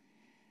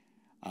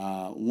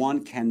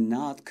 One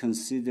cannot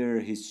consider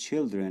his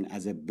children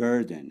as a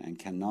burden and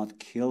cannot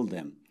kill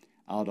them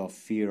out of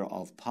fear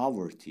of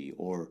poverty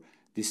or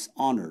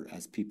dishonor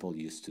as people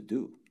used to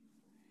do.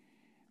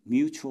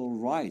 Mutual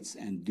rights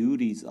and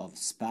duties of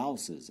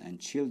spouses and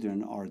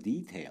children are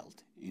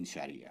detailed in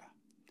Shari'ah.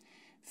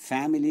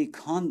 Family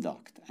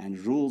conduct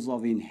and rules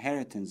of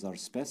inheritance are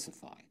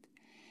specified.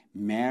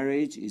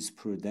 Marriage is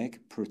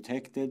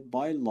protected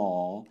by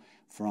law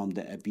from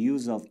the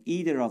abuse of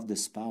either of the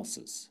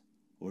spouses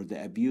or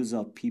the abuse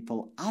of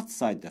people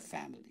outside the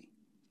family.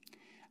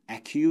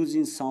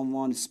 Accusing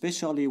someone,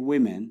 especially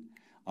women,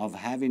 of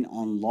having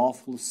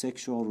unlawful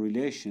sexual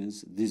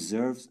relations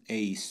deserves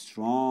a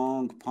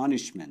strong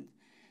punishment,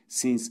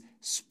 since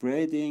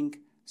spreading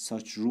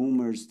such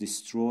rumors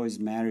destroys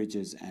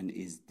marriages and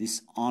is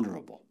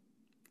dishonorable.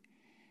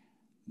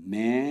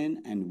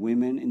 Men and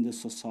women in the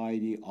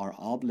society are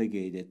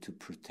obligated to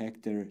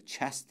protect their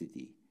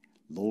chastity,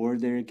 lower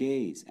their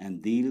gaze,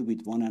 and deal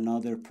with one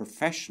another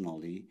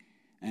professionally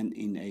and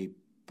in a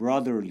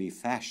brotherly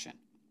fashion.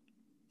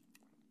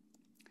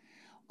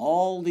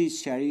 All these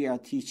Sharia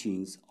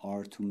teachings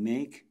are to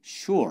make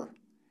sure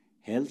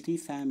healthy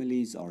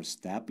families are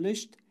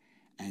established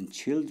and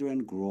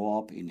children grow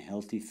up in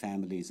healthy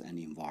families and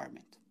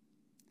environment.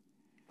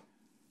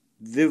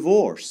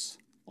 Divorce,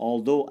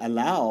 although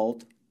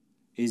allowed,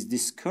 is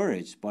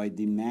discouraged by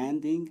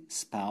demanding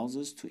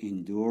spouses to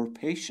endure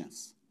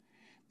patience.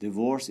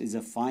 Divorce is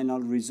a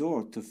final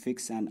resort to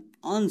fix an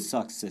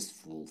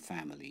unsuccessful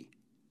family.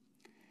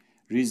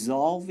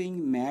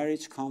 Resolving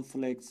marriage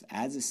conflicts,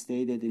 as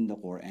stated in the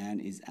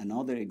Quran, is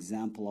another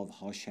example of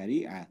how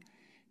Shari'ah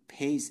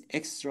pays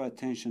extra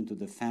attention to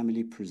the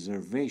family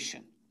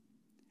preservation.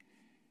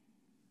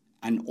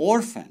 An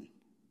orphan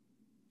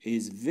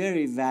is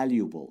very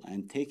valuable,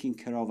 and taking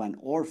care of an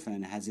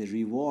orphan has a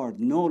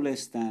reward no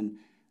less than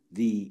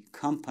the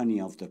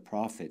company of the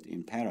Prophet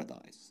in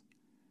paradise.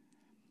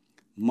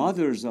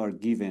 Mothers are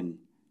given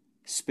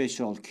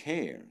special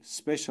care,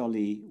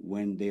 especially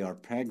when they are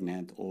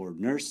pregnant or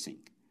nursing,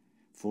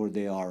 for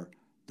they are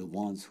the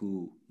ones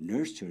who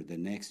nurture the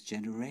next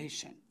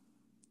generation.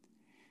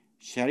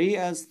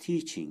 Shari'ah's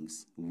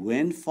teachings,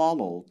 when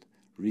followed,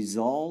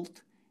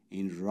 result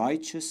in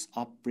righteous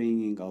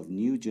upbringing of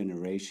new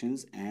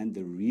generations and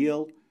the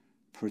real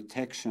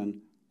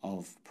protection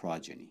of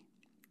progeny.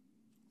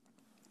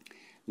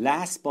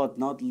 Last but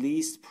not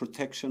least,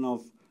 protection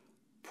of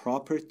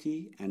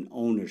property and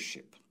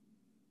ownership.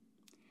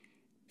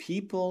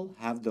 People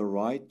have the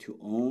right to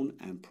own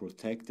and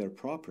protect their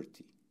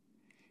property.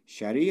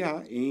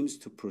 Shari'ah aims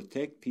to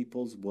protect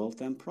people's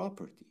wealth and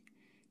property.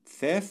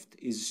 Theft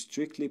is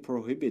strictly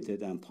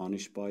prohibited and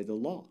punished by the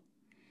law.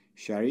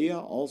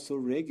 Shari'ah also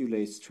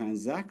regulates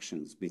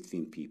transactions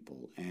between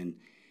people and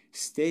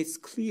states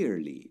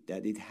clearly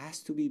that it has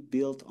to be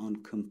built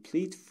on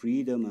complete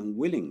freedom and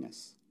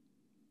willingness.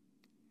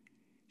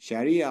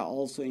 Shari'ah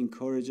also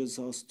encourages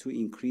us to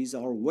increase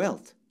our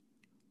wealth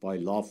by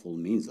lawful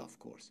means, of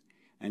course,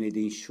 and it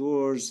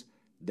ensures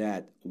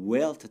that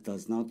wealth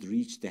does not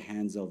reach the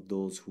hands of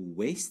those who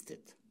waste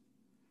it.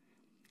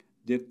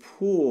 The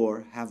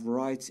poor have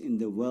rights in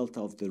the wealth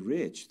of the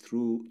rich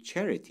through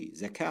charity,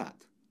 zakat.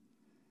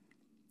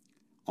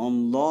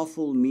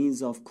 Unlawful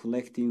means of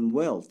collecting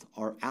wealth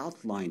are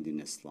outlined in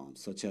Islam,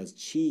 such as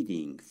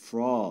cheating,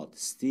 fraud,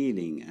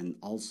 stealing, and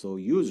also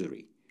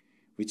usury,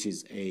 which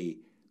is a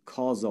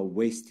cause of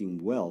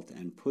wasting wealth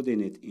and putting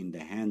it in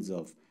the hands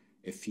of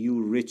a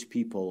few rich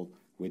people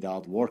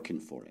without working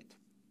for it.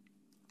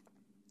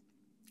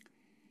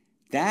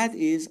 That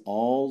is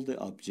all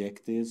the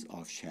objectives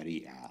of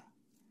Shari'ah,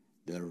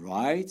 the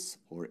rights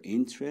or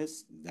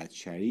interests that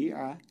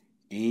Shari'ah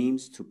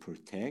aims to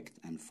protect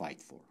and fight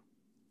for.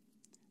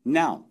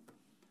 Now,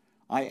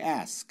 I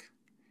ask,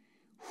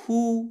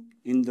 who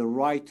in the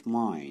right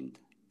mind,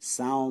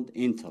 sound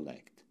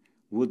intellect,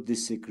 would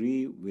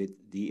disagree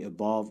with the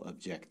above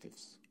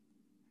objectives?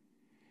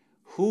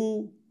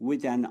 Who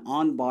with an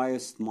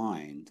unbiased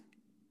mind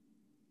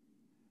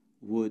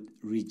would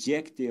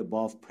reject the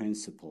above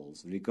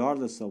principles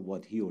regardless of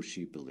what he or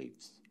she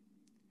believes?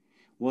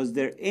 Was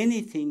there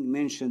anything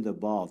mentioned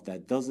above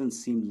that doesn't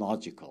seem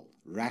logical,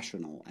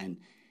 rational, and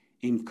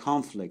in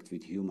conflict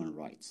with human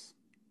rights?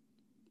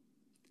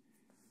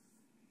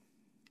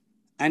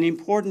 An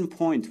important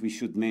point we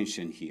should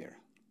mention here.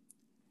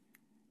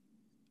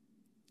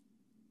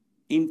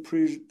 In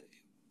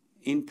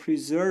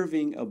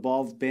preserving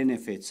above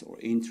benefits or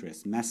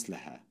interests,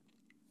 maslahah,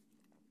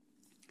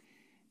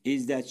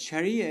 is that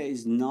Shari'ah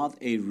is not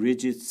a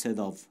rigid set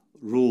of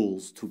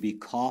rules to be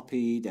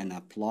copied and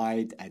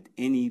applied at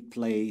any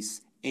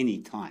place, any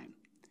time.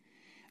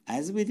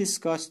 As we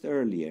discussed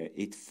earlier,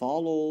 it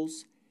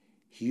follows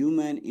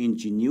human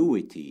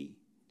ingenuity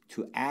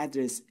to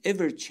address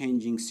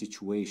ever-changing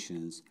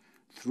situations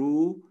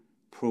through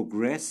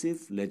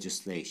progressive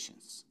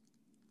legislations,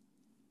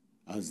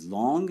 as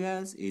long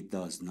as it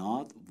does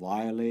not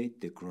violate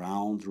the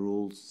ground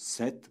rules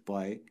set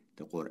by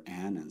the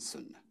Quran and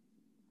Sunnah.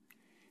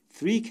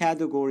 Three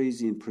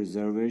categories in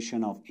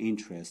preservation of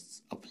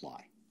interests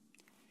apply.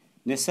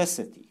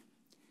 Necessity.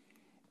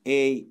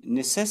 A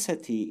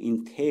necessity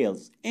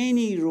entails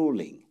any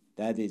ruling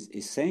that is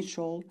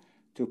essential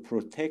to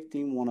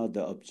protecting one of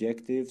the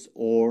objectives,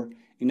 or,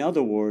 in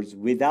other words,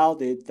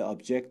 without it, the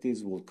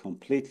objectives will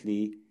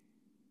completely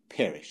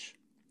perish.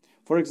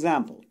 For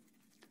example,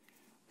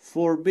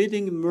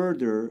 forbidding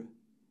murder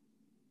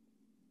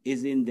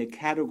is in the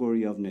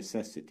category of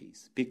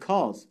necessities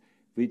because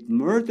with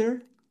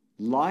murder,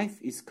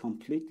 life is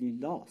completely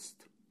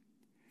lost.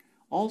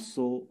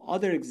 Also,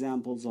 other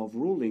examples of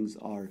rulings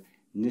are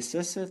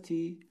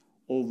necessity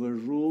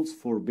overrules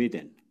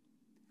forbidden.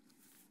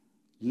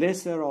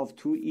 Lesser of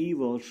two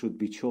evils should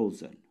be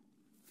chosen.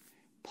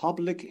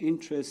 Public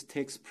interest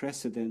takes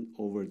precedent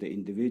over the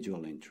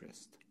individual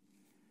interest.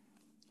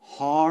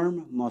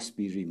 Harm must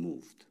be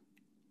removed.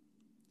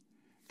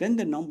 Then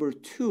the number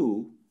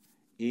two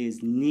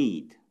is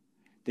need.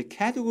 The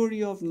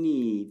category of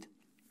need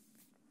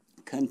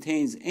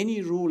contains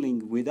any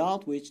ruling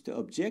without which the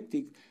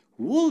objective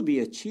will be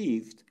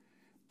achieved,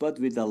 but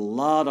with a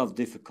lot of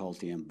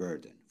difficulty and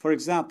burden. For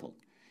example,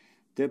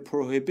 the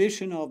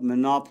prohibition of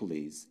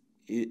monopolies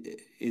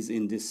is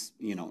in this,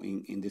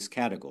 in this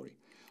category.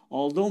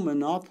 Although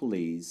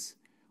monopolies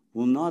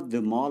will not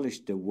demolish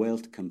the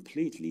wealth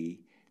completely,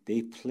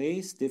 they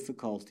place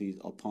difficulties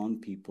upon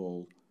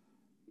people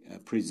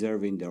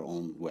preserving their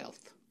own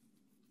wealth.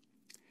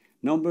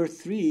 Number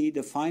 3,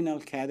 the final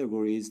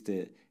category is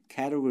the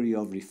category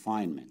of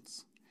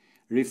refinements.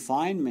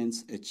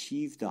 Refinements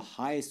achieve the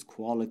highest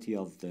quality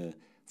of the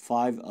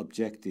 5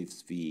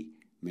 objectives we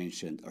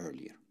mentioned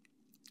earlier.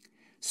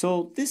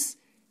 So this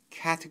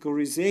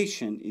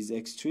categorization is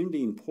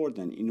extremely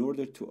important in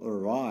order to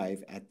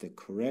arrive at the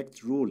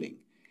correct ruling,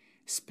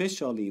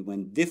 especially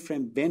when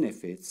different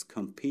benefits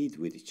compete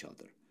with each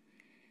other.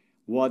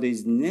 What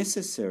is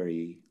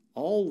necessary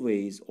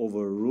always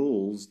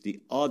overrules the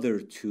other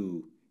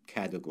 2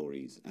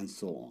 categories, and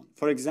so on.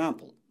 For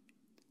example,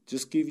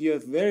 just give you a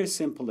very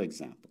simple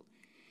example.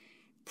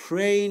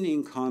 Praying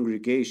in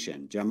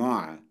congregation,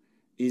 jama'ah,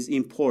 is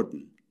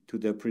important to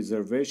the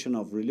preservation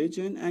of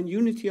religion and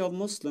unity of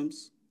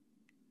Muslims.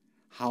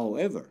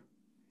 However,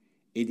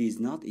 it is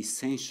not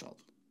essential.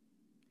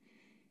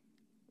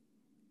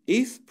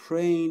 If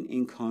praying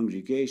in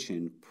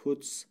congregation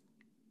puts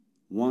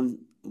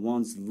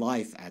one's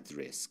life at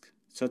risk,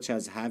 such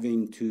as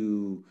having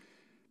to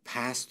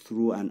pass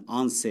through an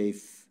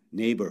unsafe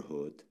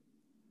neighborhood,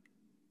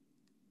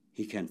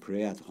 he can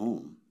pray at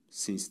home,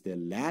 since the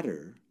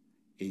latter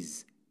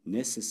is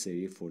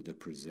necessary for the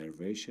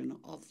preservation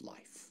of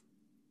life.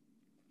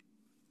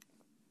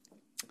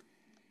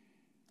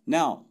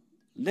 Now,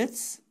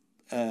 let's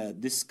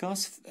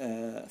discuss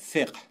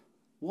fiqh.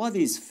 What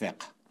is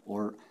fiqh,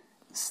 or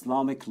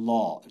Islamic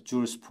law,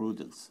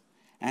 jurisprudence,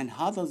 and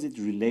how does it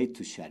relate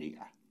to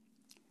Shari'ah?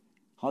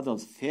 How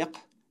does fiqh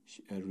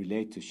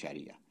relate to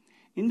Shari'ah?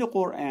 In the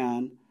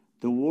Quran,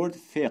 the word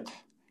fiqh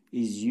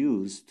is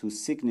used to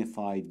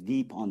signify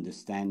deep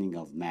understanding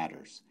of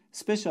matters,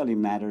 especially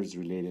matters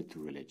related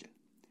to religion.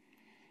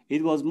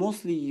 It was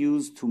mostly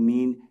used to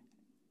mean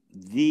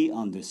the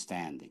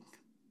understanding,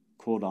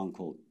 quote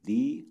unquote,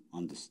 the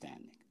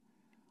understanding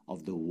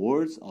of the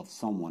words of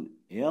someone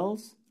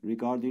else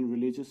regarding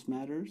religious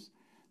matters,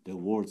 the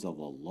words of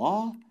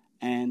Allah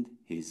and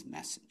His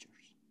messengers.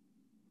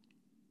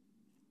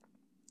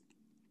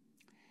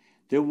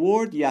 The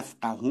word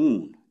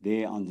yafqahun,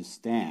 they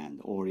understand,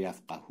 or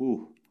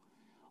yafqahuh,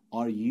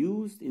 are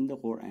used in the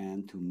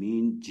Quran to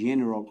mean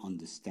general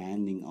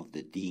understanding of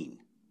the deen,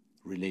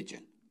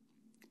 religion.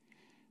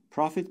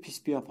 Prophet, peace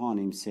be upon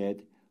him,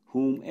 said,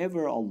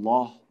 whomever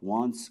Allah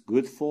wants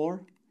good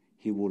for,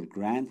 He will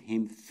grant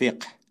him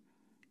fiqh,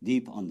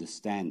 deep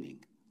understanding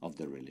of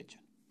the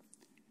religion.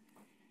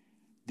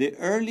 The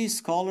early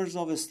scholars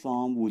of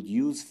Islam would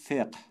use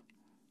fiqh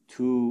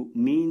to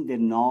mean the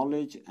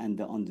knowledge and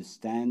the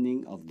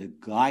understanding of the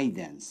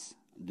guidance,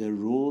 the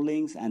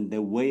rulings, and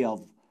the way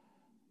of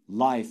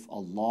life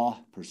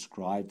Allah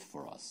prescribed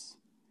for us.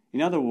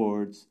 In other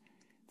words,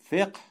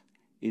 fiqh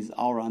is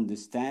our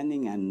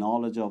understanding and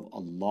knowledge of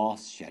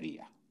Allah's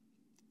Shari'ah.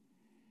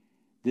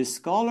 The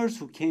scholars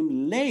who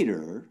came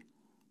later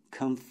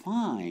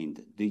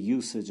confined the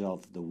usage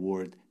of the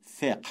word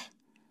fiqh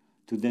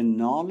to the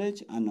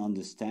knowledge and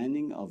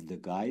understanding of the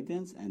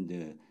guidance and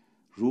the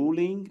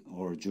ruling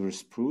or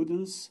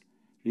jurisprudence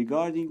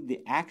regarding the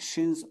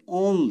actions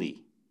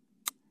only,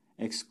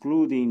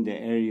 excluding the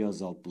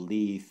areas of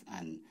belief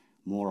and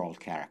moral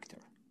character.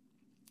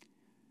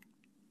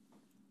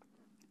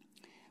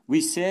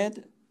 We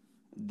said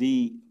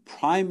the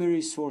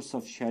primary source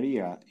of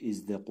Sharia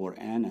is the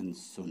Quran and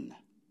Sunnah,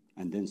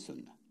 and then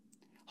Sunnah.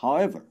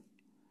 However,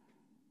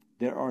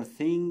 there are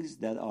things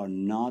that are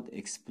not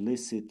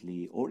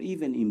explicitly or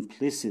even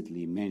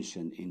implicitly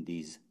mentioned in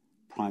these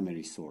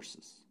primary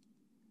sources.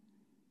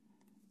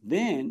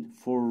 Then,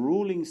 for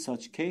ruling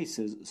such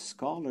cases,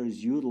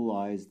 scholars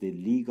utilize the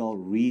legal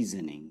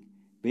reasoning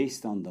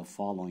based on the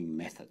following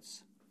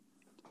methods.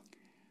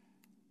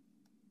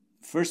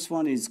 First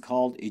one is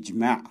called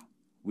ijma',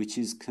 which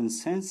is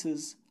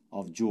consensus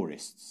of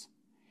jurists.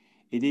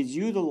 It is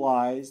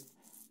utilized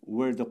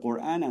where the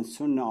Quran and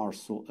Sunnah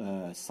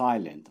are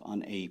silent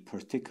on a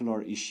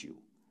particular issue,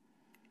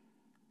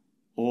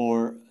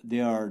 or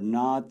they are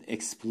not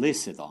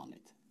explicit on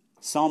it.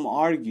 Some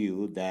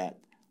argue that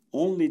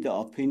only the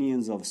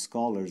opinions of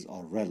scholars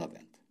are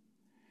relevant.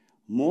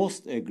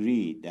 Most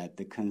agree that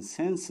the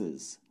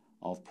consensus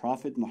of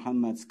Prophet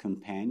Muhammad's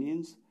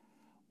companions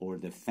or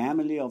the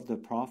family of the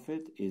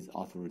Prophet is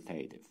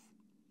authoritative.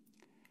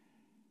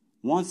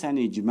 Once an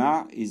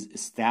ijma' is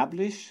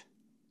established,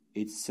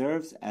 it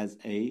serves as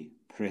a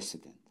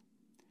precedent.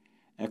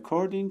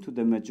 According to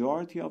the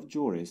majority of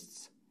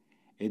jurists,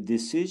 a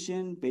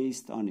decision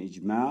based on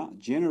ijma'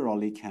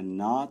 generally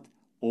cannot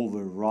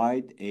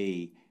override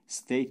a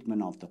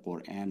statement of the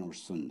Quran or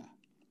Sunnah.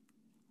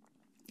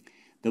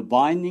 The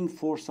binding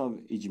force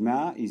of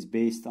ijma' is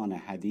based on a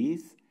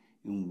hadith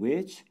in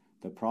which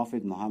the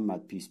Prophet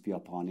Muhammad, peace be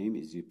upon him,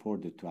 is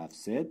reported to have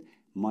said,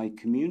 "My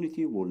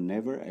community will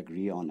never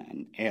agree on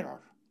an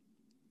error."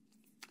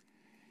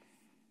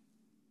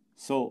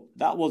 So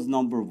that was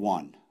number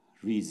one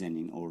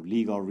reasoning or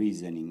legal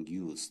reasoning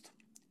used.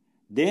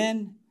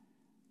 Then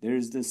there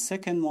is the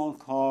second one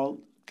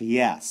called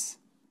qiyas,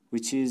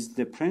 which is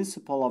the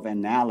principle of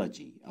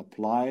analogy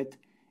applied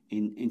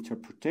in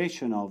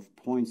interpretation of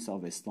points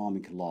of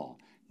Islamic law,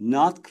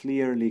 not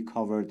clearly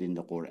covered in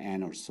the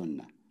Quran or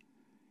Sunnah.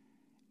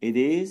 It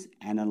is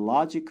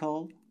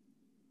analogical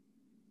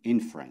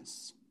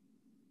inference.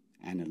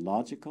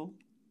 Analogical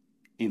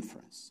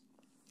inference.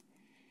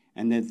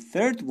 And the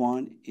third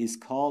one is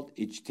called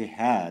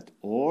ijtihad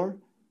or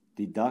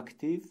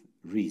deductive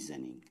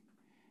reasoning,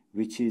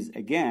 which is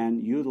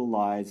again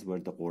utilized where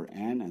the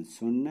Quran and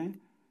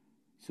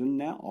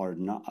Sunnah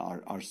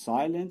are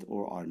silent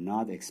or are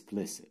not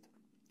explicit.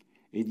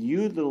 It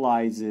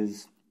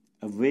utilizes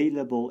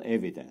available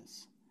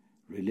evidence,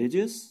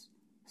 religious,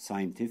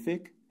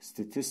 scientific,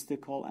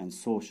 statistical, and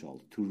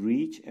social, to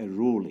reach a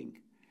ruling,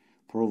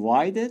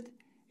 provided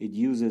it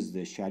uses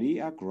the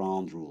Shari'ah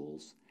ground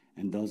rules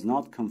and does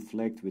not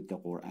conflict with the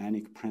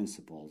Quranic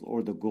principles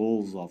or the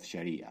goals of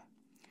Shari'ah.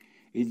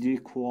 It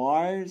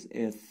requires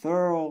a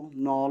thorough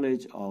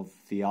knowledge of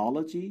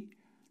theology,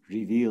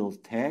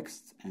 revealed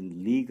texts,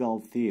 and legal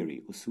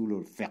theory, usul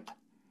al-fiqh,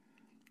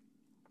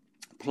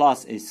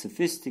 plus a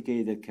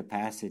sophisticated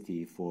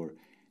capacity for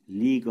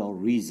legal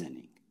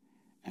reasoning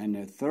and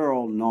a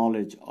thorough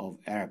knowledge of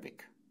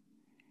Arabic.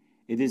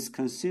 It is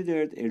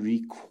considered a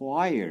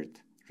required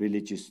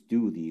religious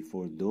duty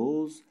for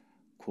those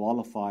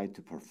qualified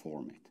to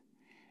perform it.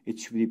 It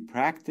should be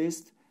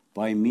practiced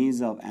by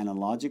means of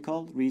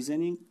analogical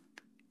reasoning,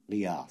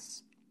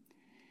 qiyas.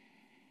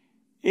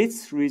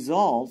 Its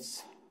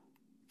results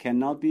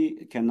cannot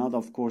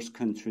of course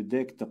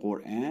contradict the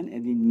Quran,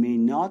 and it may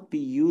not be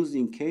used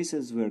in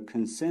cases where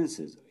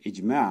consensus,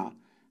 ijma',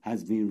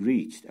 has been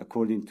reached,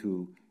 according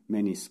to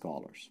many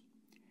scholars.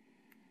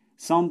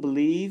 Some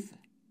believe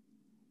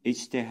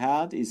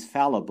ijtihad is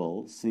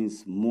fallible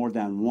since more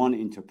than one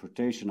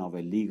interpretation of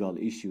a legal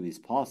issue is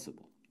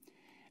possible.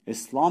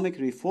 Islamic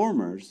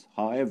reformers,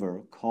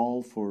 however,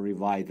 call for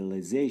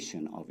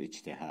revitalization of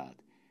ijtihad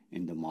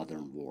in the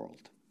modern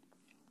world.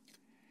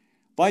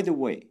 By the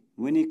way,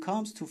 when it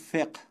comes to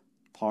fiqh,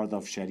 part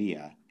of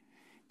Shari'ah,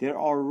 there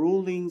are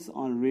rulings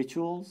on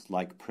rituals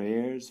like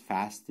prayers,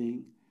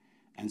 fasting,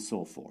 and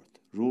so forth.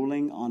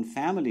 Ruling on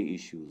family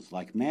issues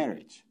like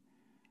marriage,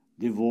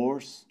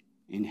 divorce,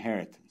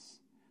 inheritance.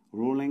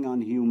 Ruling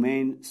on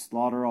humane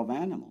slaughter of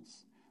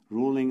animals.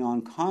 Ruling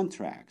on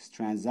contracts,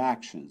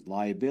 transactions,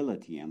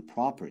 liability, and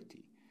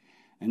property.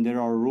 And there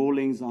are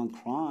rulings on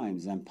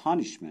crimes and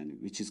punishment,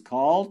 which is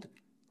called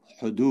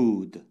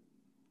hudud.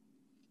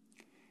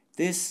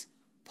 This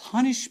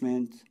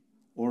punishment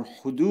or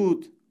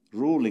hudud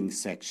ruling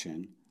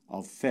section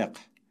of fiqh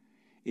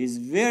is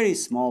very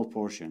small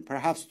portion,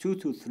 perhaps 2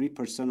 to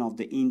 3% of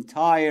the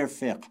entire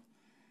fiqh,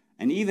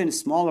 and even a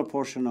smaller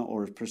portion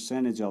or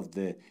percentage of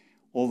the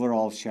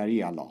overall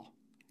Sharia law.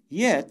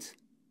 Yet,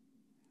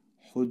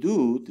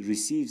 hudud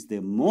receives the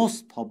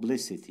most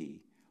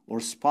publicity or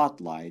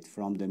spotlight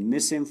from the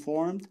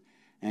misinformed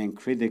and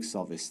critics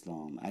of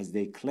Islam, as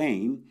they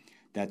claim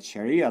that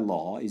Sharia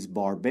law is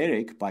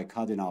barbaric by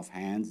cutting off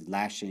hands,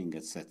 lashing,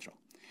 etc.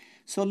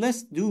 So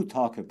let's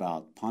talk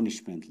about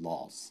punishment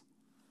laws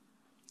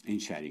in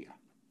Sharia.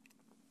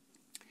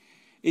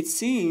 It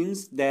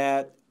seems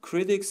that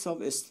critics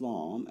of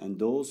Islam and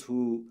those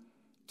who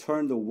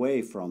turned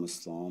away from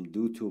Islam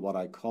due to what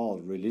I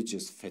call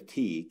religious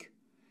fatigue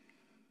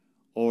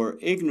or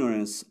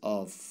ignorance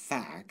of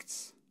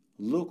facts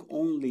look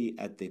only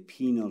at the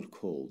penal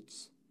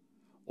codes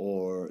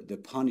or the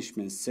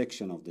punishment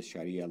section of the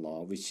Sharia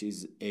law, which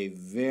is a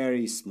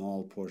very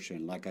small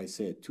portion, like I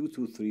said, 2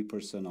 to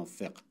 3% of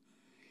fiqh.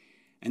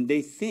 And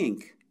they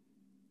think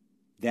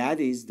that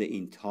is the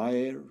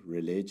entire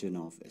religion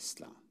of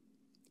Islam.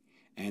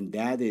 And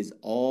that is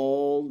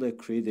all the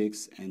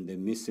critics and the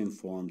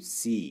misinformed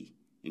see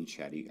in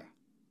Sharia.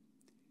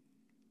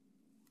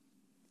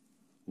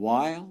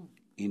 While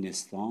in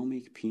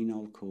Islamic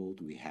penal code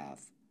we have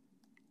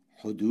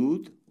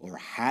hudud or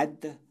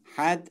had.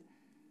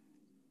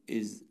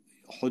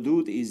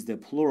 Hudud is the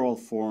plural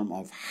form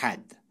of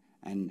had,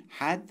 and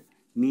had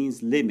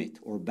means limit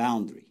or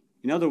boundary.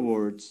 In other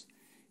words,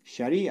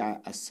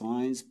 Sharia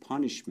assigns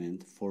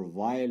punishment for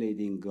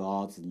violating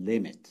God's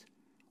limit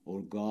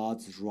or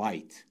God's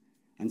right,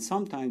 and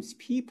sometimes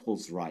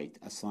people's right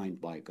assigned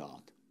by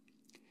God.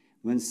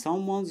 When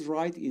someone's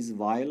right is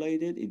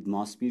violated, it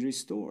must be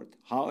restored.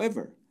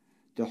 However,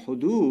 the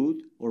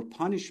hudud or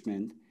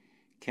punishment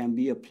can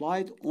be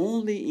applied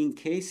only in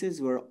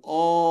cases where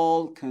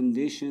all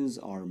conditions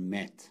are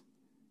met.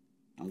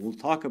 And we'll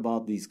talk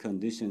about these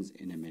conditions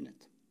in a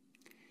minute.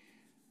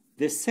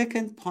 The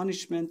second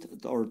punishment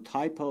or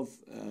type of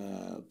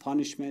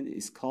punishment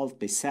is called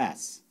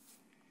qisas,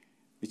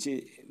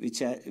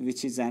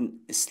 which is an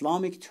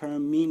Islamic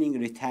term meaning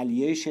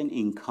retaliation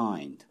in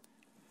kind,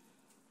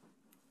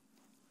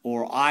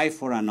 or eye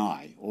for an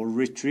eye, or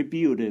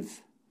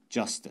retributive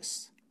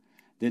justice.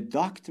 The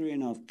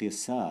doctrine of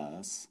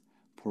qisas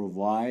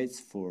provides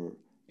for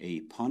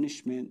a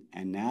punishment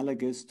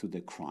analogous to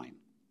the crime.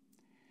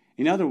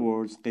 In other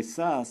words,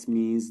 qisas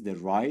means the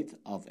right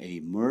of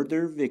a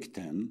murder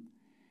victim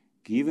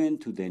given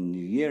to the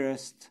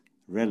nearest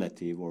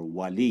relative or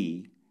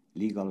wali,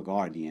 legal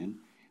guardian,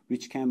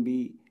 which can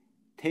be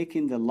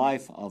taking the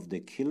life of the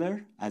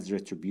killer as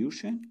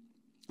retribution.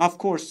 Of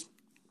course,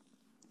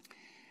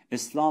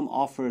 Islam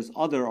offers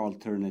other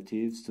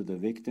alternatives to the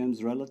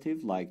victim's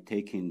relative, like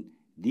taking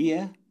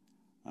diya,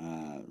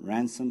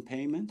 ransom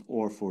payment,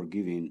 or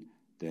forgiving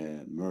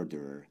the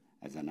murderer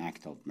as an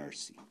act of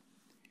mercy.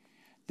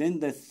 Then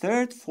the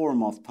third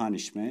form of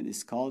punishment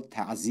is called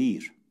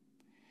ta'zir.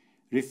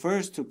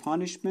 Refers to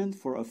punishment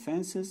for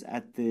offenses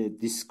at the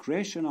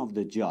discretion of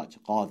the judge,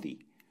 qadi,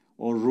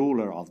 or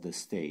ruler of the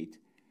state,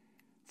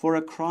 for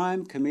a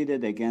crime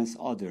committed against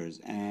others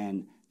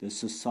and the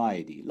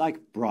society,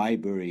 like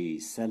bribery,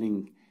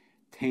 selling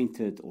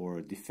tainted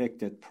or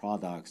defective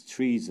products,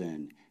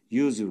 treason,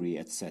 usury,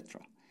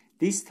 etc.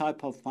 This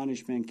type of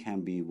punishment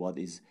can be what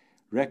is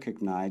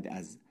recognized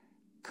as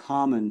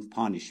common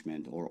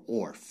punishment or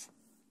orf.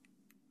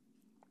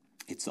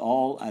 It's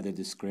all at the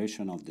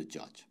discretion of the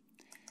judge.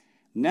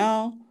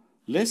 Now,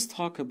 let's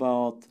talk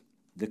about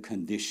the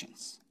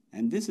conditions.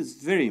 And this is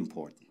very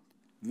important.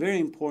 Very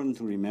important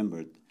to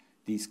remember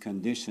these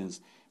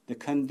conditions. The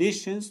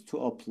conditions to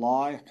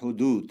apply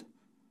hudud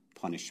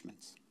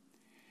punishments.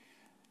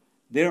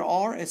 There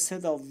are a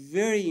set of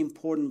very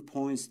important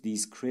points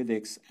these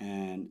critics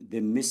and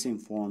the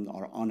misinformed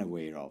are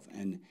unaware of.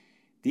 And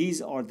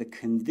these are the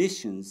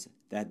conditions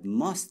that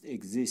must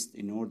exist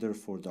in order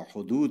for the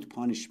hudud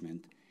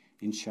punishment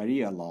in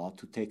Sharia law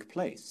to take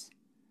place.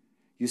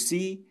 You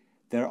see,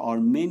 there are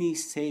many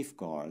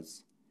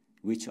safeguards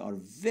which are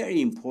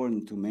very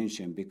important to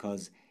mention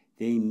because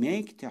they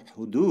make the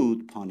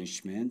hudud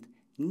punishment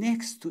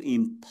next to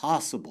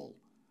impossible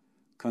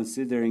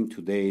considering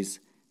today's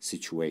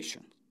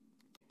situation.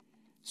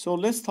 So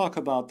let's talk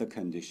about the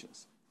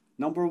conditions.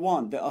 Number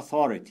one, the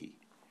authority.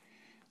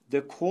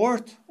 The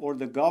court or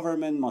the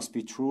government must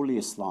be truly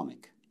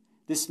Islamic.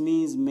 This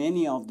means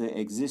many of the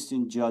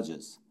existing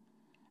judges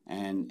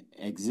and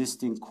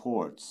existing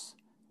courts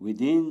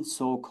within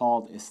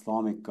so-called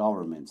Islamic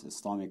governments,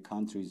 Islamic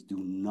countries, do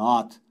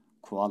not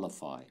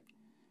qualify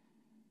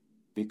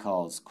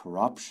because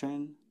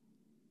corruption,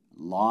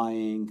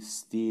 lying,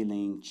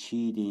 stealing,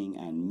 cheating,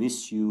 and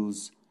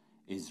misuse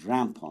is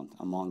rampant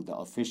among the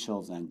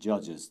officials and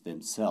judges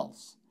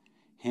themselves.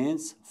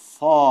 Hence,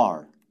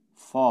 far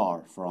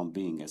from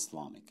being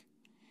Islamic.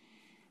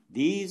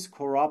 These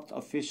corrupt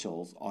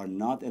officials are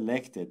not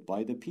elected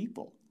by the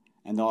people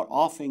and are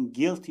often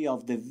guilty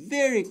of the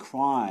very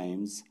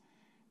crimes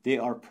they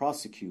are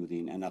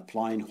prosecuting and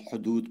applying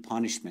hudud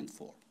punishment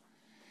for.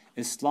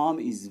 Islam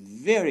is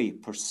very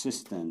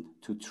persistent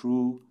to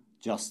true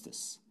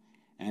justice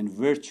and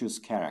virtuous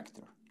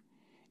character.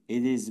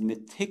 It is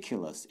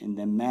meticulous in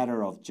the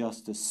matter of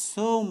justice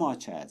so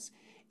much as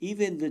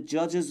even the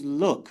judge's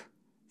look,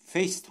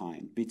 face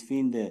time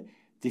between the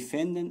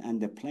defendant and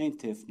the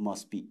plaintiff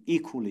must be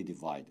equally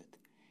divided.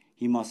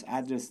 He must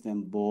address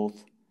them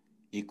both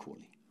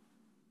equally.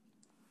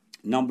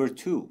 Number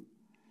two,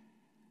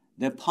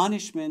 the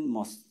punishment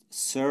must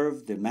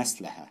serve the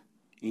maslahah,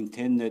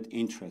 intended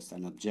interest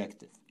and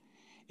objective.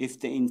 If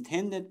the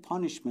intended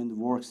punishment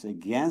works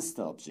against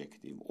the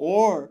objective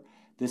or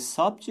the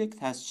subject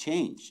has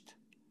changed,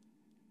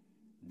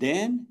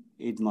 then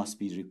it must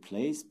be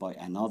replaced by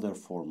another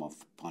form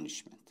of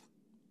punishment.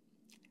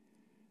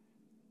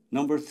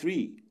 Number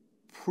three,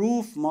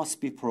 proof must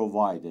be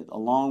provided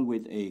along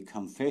with a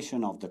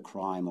confession of the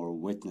crime or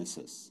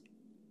witnesses.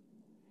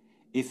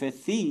 If a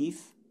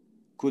thief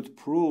could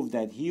prove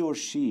that he or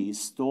she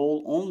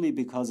stole only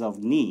because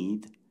of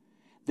need,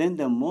 then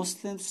the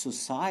Muslim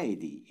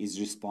society is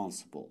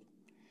responsible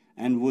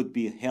and would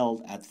be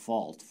held at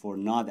fault for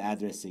not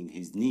addressing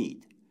his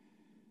need.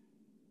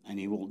 And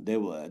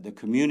the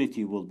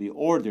community will be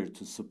ordered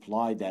to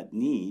supply that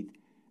need,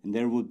 and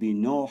there would be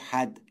no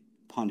had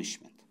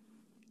punishment.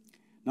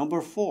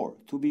 Number four,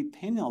 to be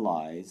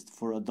penalized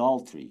for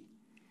adultery,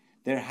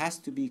 there has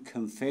to be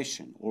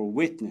confession or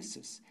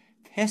witnesses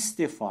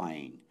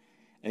testifying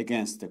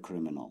against the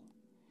criminal.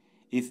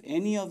 If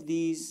any of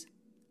these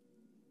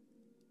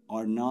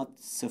are not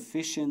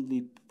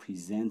sufficiently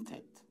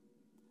presented,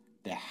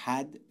 the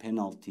had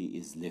penalty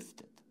is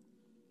lifted.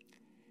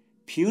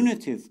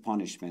 Punitive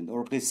punishment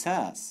or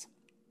qisas,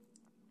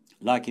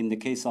 like in the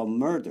case of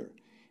murder,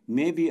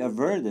 may be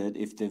averted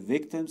if the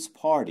victim's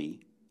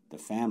party, the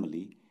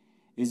family,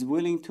 is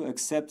willing to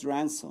accept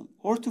ransom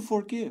or to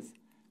forgive,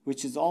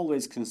 which is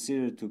always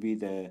considered to be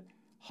the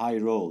higher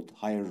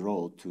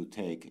road to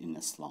take in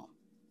Islam.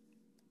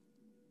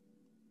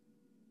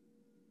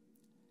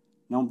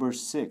 Number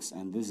six,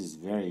 and this is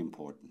very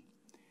important,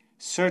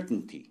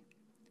 certainty.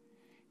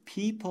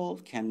 People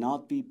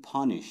cannot be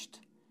punished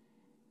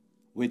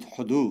with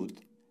hudud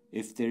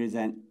if there is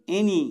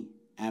any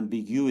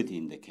ambiguity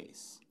in the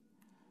case.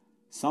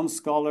 Some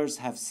scholars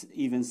have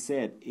even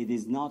said it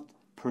is not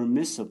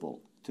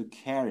permissible to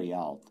carry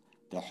out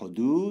the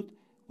hudud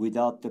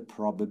without the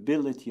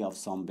probability of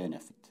some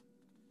benefit.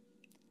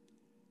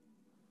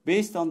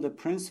 Based on the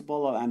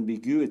principle of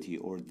ambiguity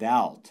or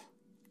doubt,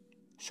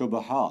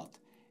 shubahat,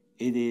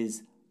 it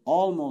is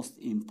almost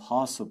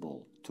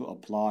impossible to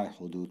apply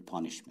hudud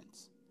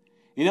punishments.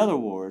 In other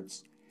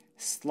words,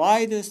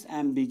 slightest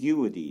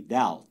ambiguity,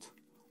 doubt,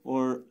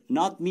 or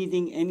not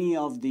meeting any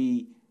of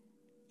the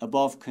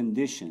above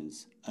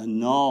conditions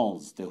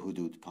annuls the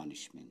hudud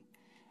punishment.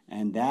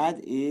 And that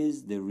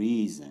is the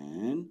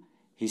reason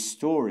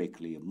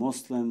historically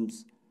Muslim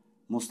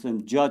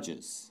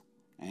judges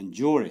and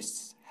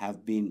jurists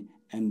have been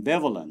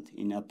ambivalent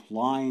in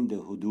applying the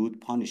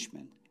hudud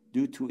punishment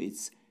due to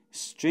its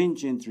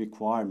stringent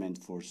requirement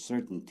for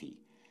certainty.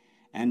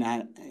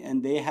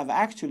 And they have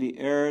actually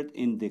erred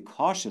in the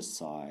cautious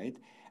side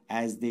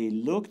as they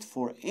looked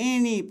for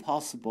any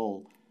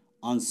possible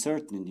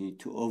uncertainty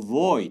to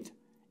avoid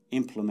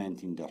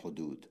implementing the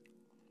hudud.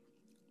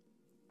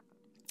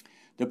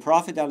 The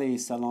Prophet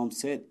ﷺ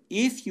said,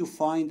 if you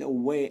find a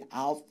way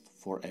out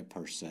for a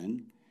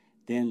person,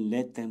 then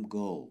let them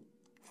go,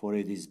 for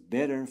it is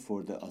better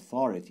for the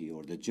authority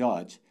or the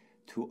judge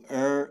to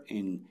err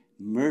in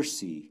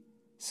mercy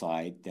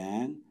side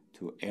than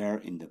to err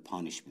in the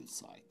punishment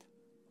side.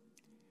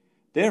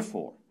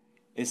 Therefore,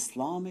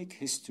 Islamic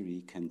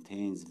history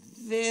contains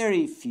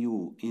very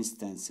few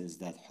instances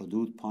that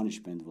hudud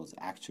punishment was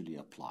actually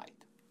applied.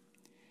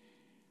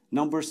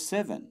 Number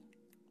 7,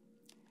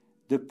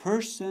 the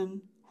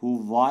person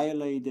who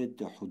violated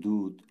the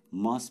hudud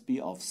must be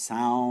of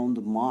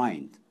sound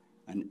mind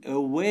and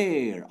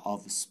aware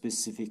of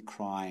specific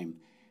crime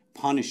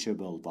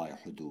punishable by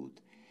hudud,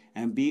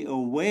 and be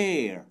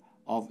aware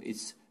of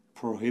its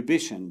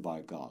prohibition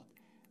by God,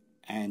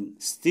 and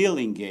still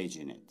engage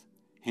in it,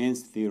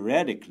 hence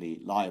theoretically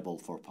liable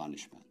for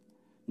punishment.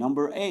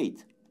 Number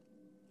 8,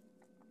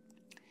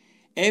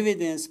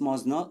 evidence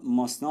must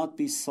not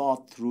be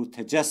sought through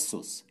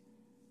tajassus,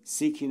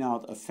 seeking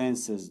out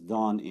offenses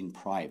done in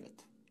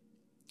private.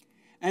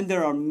 And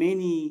there are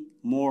many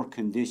more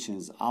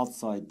conditions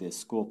outside the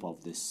scope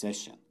of this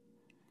session.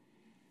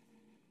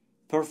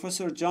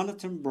 Professor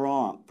Jonathan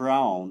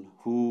Brown,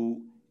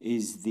 who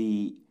is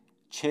the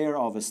chair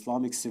of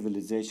Islamic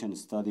Civilization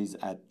Studies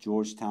at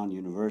Georgetown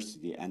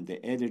University and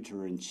the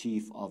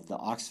editor-in-chief of the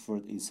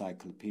Oxford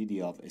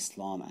Encyclopedia of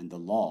Islam and the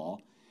Law,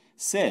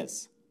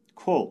 says,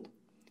 quote,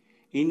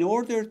 in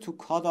order to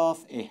cut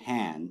off a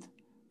hand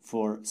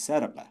for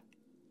Shari'ah,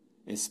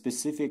 a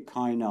specific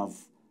kind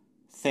of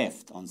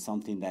theft on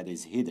something that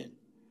is hidden,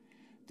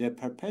 the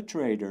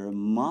perpetrator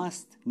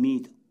must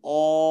meet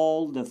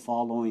all the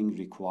following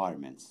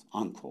requirements,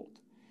 unquote.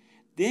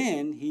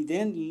 Then he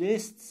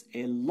lists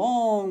a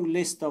long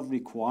list of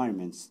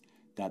requirements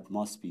that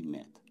must be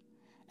met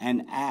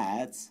and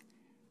adds,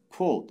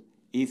 quote,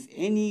 if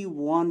any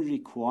one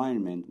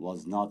requirement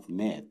was not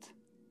met,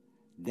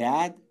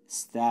 that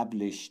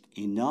established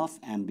enough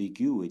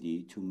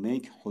ambiguity to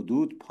make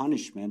hudud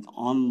punishment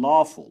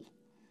unlawful.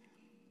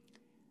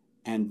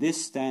 And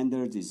this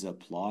standard is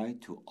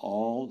applied to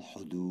all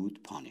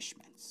hudud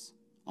punishments,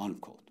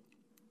 unquote.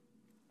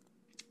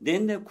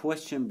 Then the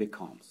question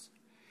becomes,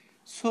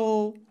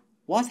 so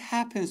what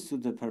happens to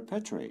the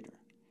perpetrator?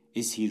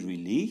 Is he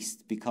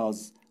released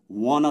because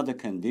one of the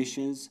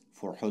conditions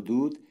for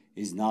hudud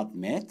is not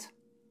met?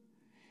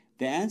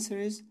 The answer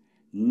is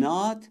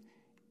not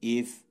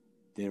if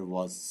there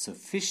was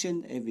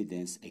sufficient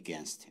evidence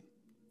against him,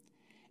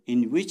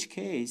 in which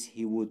case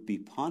he would be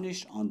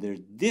punished under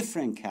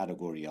different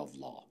category of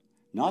law,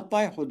 not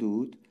by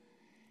hudud.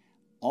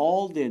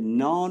 All the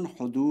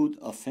non-hudud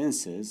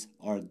offenses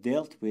are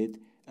dealt with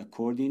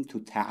according to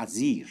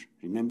ta'zir.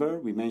 Remember,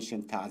 we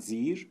mentioned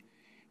ta'zir,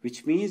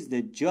 which means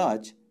the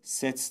judge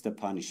sets the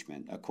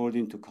punishment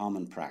according to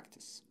common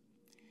practice.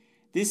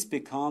 This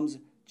becomes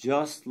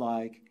just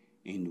like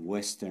in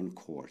Western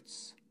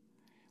courts,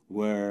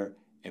 where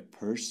a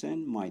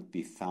person might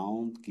be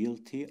found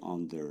guilty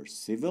under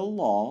civil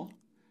law,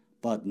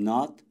 but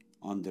not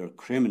under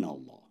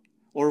criminal law,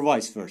 or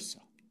vice versa.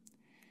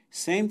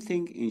 Same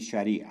thing in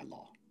Shari'ah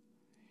law,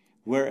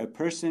 where a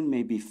person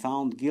may be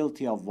found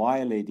guilty of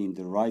violating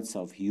the rights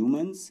of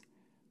humans,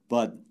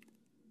 but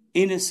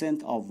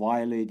innocent of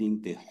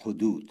violating the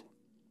hudud.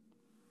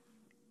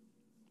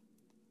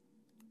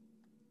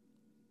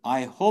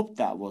 I hope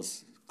that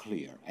was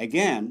clear.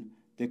 Again,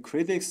 the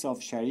critics of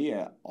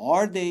Shari'ah,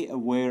 are they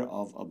aware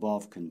of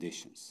above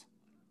conditions?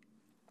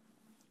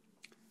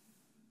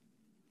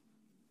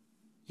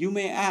 You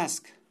may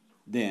ask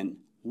then,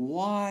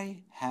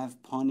 why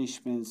have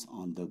punishments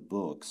on the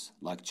books,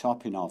 like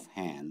chopping off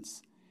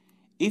hands,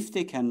 if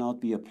they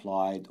cannot be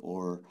applied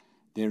or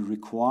their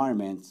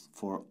requirements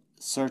for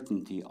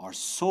certainty are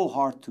so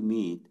hard to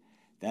meet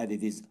that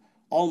it is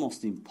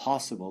almost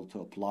impossible to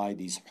apply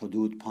these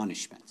hudud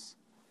punishments?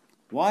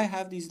 Why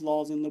have these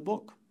laws in the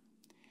book?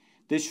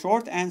 The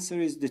short answer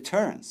is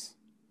deterrence.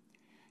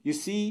 You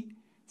see,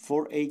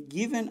 for a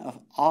given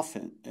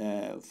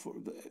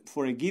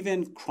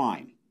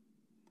crime,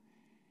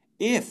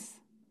 if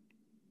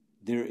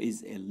there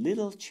is a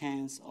little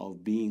chance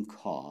of being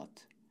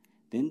caught,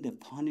 then the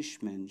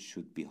punishment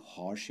should be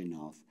harsh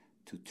enough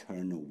to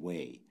turn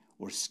away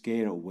or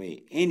scare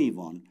away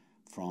anyone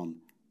from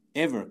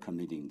ever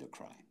committing the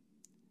crime.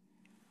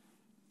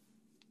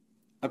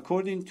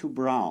 According to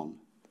Brown,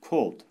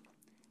 quote,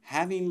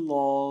 having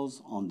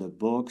laws on the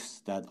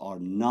books that are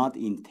not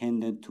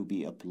intended to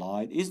be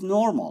applied is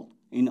normal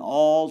in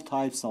all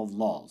types of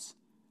laws,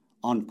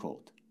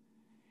 unquote.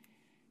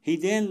 He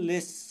then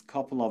lists a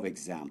couple of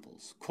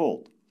examples.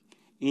 Quote,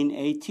 in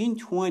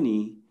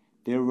 1820,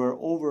 there were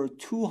over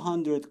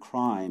 200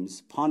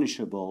 crimes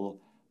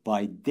punishable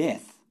by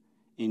death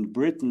in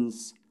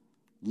Britain's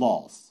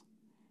laws,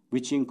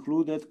 which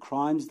included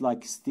crimes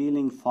like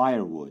stealing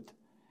firewood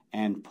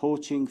and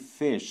poaching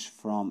fish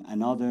from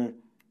another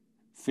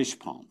fish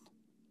pond.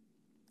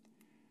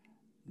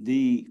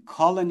 The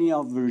colony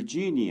of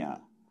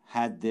Virginia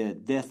had the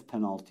death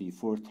penalty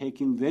for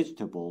taking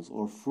vegetables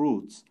or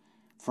fruits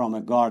from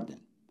a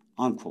garden,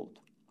 unquote.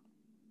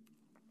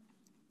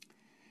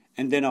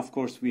 And then, of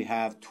course, we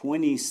have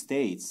 20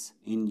 states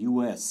in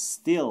U.S.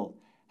 still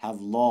have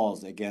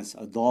laws against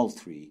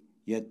adultery,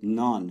 yet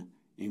none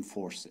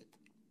enforce it.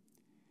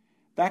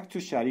 Back to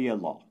Sharia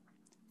law.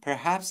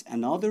 Perhaps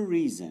another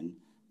reason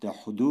the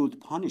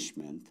hudud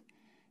punishment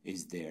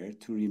is there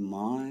to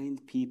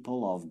remind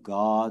people of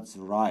God's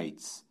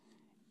rights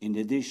in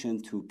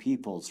addition to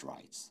people's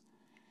rights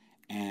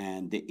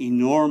and the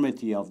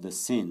enormity of the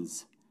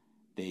sins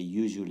they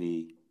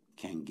usually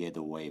can get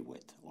away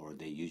with, or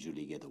they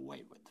usually get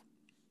away with.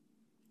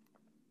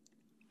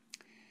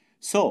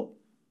 So,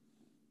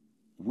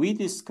 we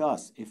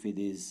discuss if it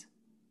is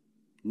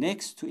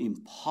next to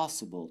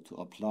impossible to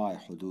apply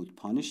hudud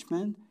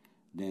punishment,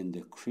 then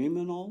the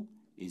criminal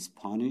is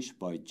punished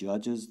by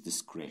judge's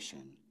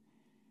discretion,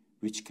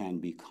 which can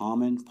be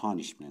common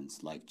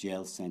punishments like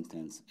jail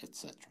sentence,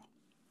 etc.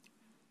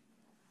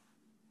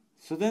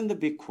 So then the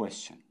big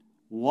question,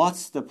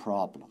 what's the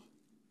problem?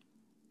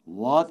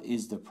 What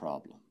is the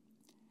problem?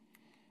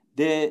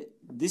 The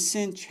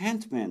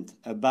disenchantment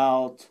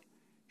about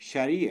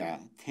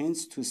Sharia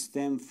tends to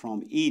stem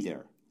from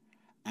either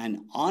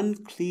an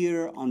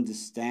unclear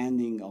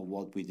understanding of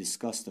what we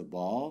discussed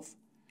above,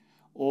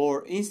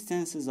 or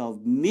instances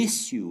of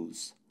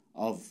misuse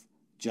of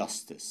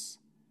justice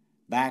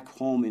back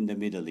home in the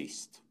Middle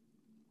East,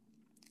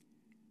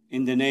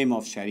 in the name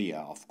of Sharia,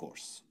 of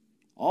course.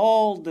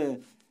 All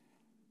the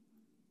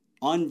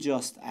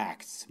unjust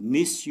acts,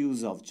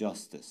 misuse of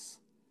justice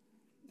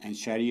and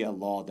Sharia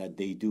law that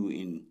they do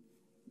in,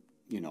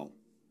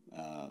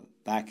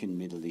 back in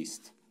Middle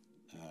East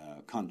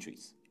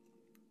countries.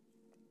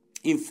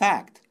 In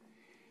fact,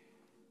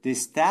 the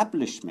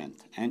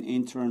establishment and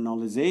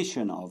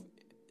internalization of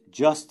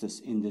justice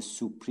in the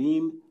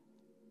supreme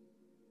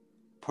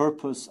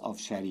purpose of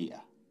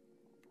Sharia,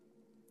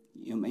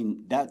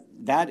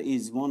 that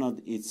is one of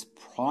its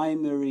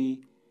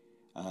primary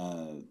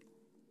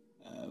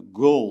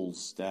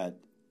goals, that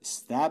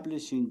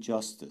establishing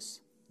justice,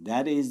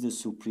 that is the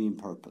supreme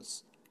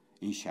purpose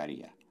in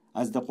Sharia.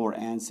 As the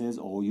Quran says,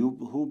 O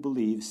you who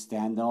believe,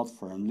 stand out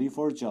firmly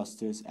for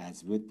justice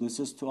as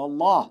witnesses to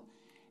Allah,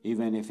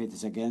 even if it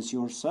is against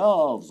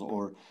yourselves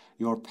or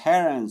your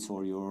parents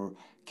or your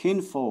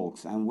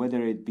kinfolks, and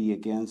whether it be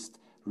against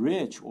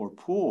rich or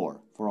poor,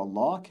 for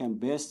Allah can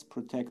best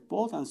protect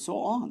both, and so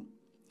on.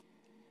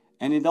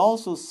 And it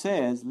also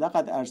says,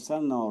 لَقَدْ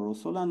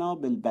أَرْسَلْنَا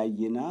رُسُلَنَا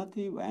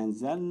بِالْبَيِّنَاتِ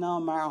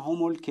وَأَنزَلْنَا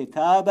مَعَهُمُ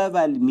الْكِتَابَ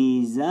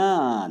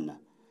وَالْمِيزَانَ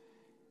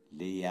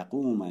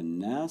لِيَقُومَ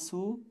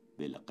النَّاسُ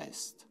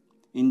بِالْقِسْطِ.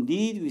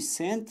 Indeed, we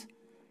sent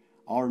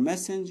our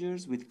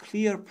messengers with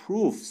clear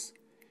proofs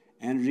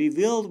and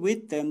revealed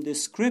with them the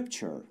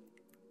scripture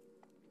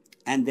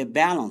and the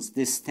balance,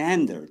 the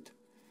standard,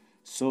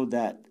 so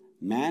that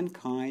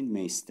mankind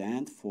may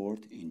stand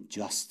forth in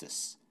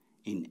justice,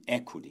 in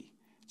equity.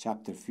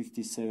 Chapter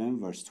 57,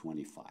 verse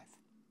 25.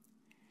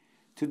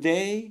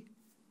 Today,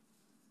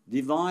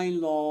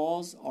 divine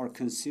laws are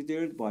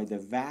considered by the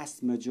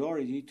vast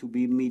majority to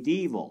be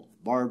medieval,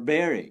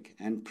 barbaric,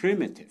 and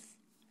primitive.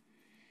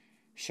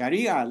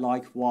 Sharia,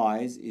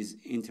 likewise, is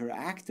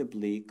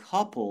interactively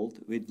coupled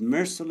with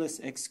merciless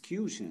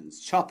executions,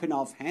 chopping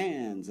off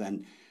hands,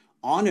 and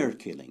honor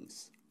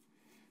killings.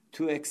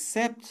 To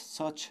accept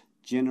such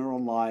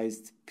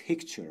generalized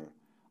picture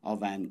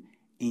of an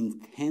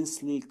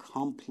intensely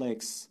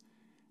complex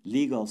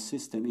legal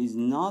system is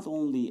not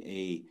only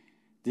a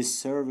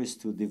disservice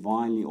to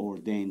divinely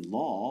ordained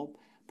law,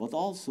 but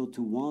also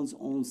to one's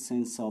own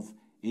sense of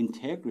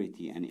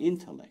integrity and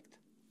intellect.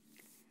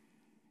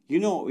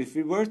 If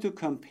we were to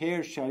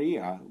compare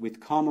Sharia with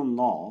common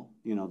law,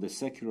 the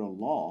secular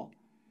law,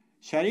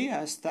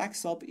 Sharia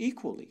stacks up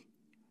equally.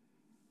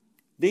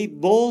 They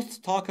both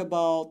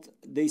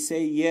they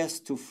say yes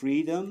to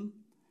freedom,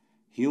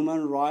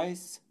 human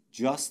rights,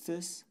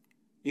 justice,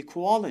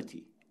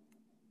 equality.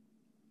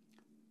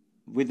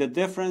 With the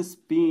difference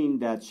being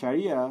that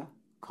Sharia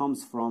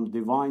comes from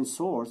divine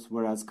source,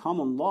 whereas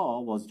common law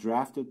was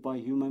drafted by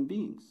human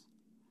beings.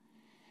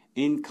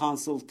 In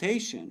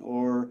consultation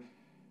or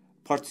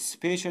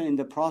participation in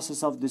the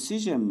process of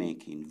decision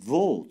making,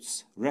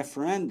 votes,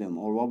 referendum,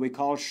 or what we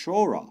call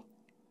shura,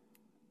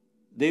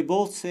 they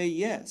both say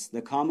yes,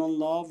 the common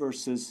law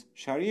versus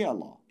Sharia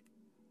law.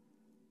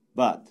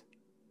 But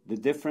the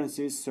difference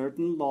is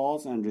certain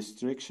laws and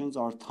restrictions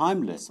are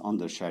timeless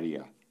under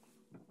Sharia.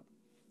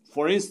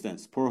 For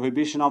instance,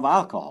 prohibition of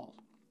alcohol,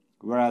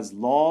 whereas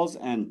laws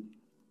and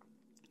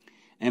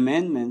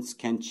amendments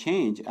can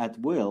change at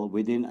will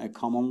within a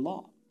common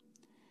law.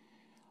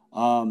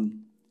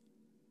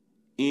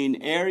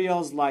 In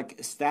areas like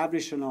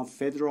establishment of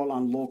federal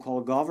and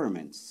local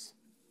governments,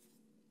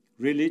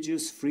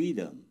 religious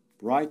freedom,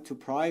 right to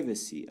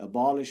privacy,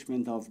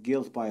 abolishment of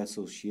guilt by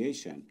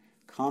association,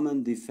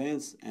 common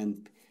defense,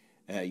 and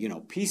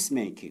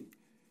peacemaking,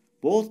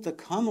 both the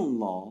common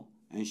law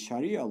and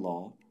Sharia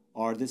law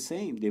are the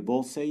same. They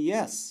both say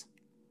yes.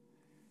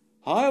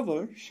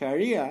 However,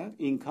 Sharia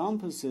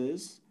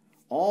encompasses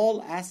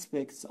all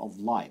aspects of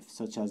life,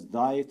 such as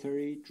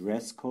dietary,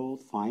 dress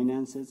code,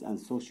 finances, and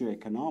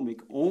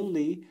socioeconomic,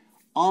 only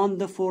on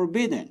the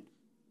forbidden,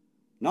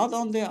 not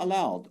on the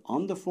allowed,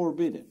 on the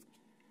forbidden.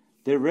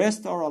 The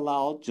rest are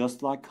allowed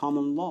just like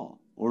common law,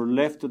 or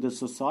left to the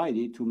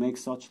society to make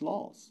such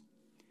laws.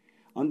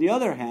 On the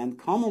other hand,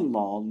 common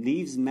law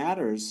leaves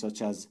matters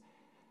such as,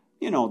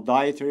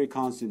 dietary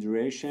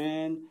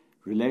consideration,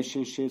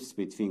 relationships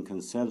between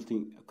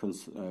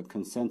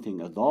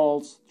consenting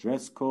adults,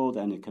 dress code,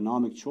 and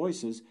economic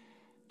choices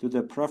to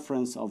the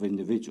preference of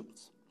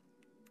individuals.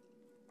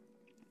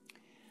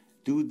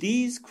 Do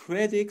these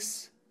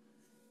critics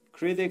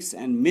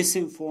and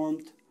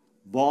misinformed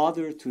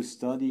bother to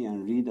study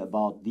and read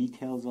about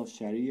details of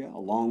Sharia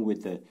along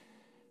with the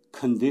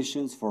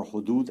conditions for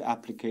hudud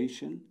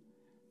application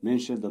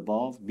mentioned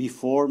above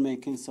before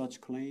making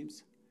such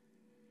claims?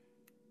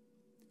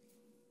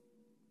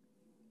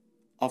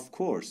 Of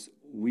course,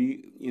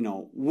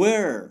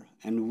 where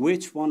and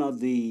which one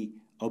of the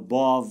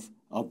above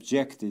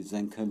objectives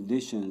and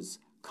conditions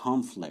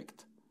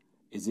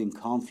is in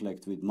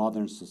conflict with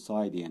modern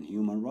society and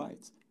human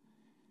rights?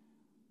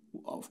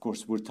 Of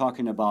course, we're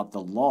talking about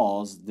the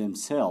laws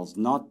themselves,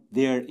 not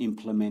their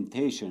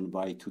implementation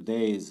by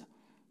today's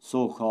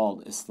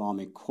so-called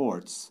Islamic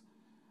courts,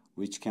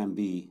 which can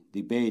be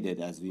debated,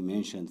 as we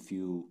mentioned,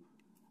 few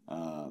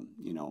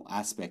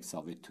aspects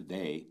of it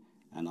today,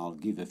 and I'll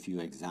give a few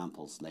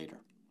examples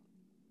later.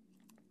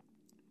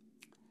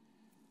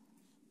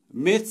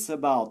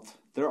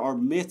 There are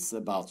myths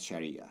about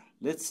Sharia.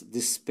 Let's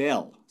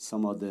dispel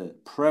some of the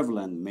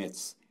prevalent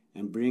myths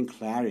and bring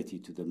clarity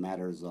to the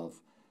matter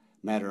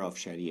of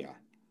Sharia,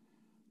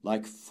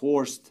 like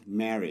forced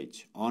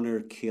marriage,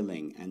 honor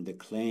killing, and the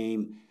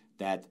claim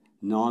that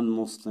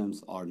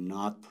non-Muslims are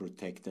not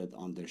protected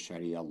under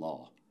Sharia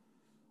law.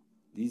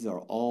 These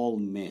are all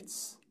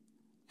myths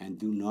and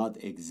do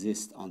not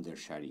exist under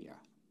Sharia.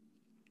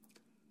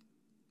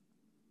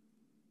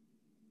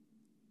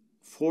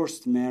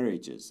 Forced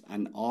marriages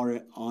and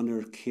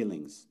honor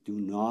killings do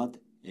not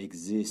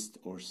exist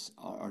or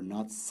are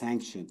not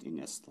sanctioned in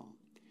Islam.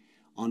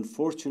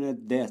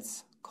 Unfortunate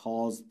deaths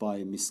caused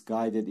by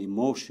misguided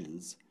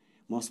emotions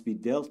must be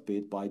dealt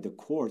with by the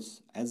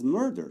courts as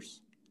murders.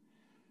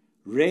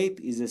 Rape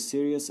is a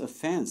serious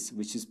offense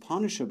which is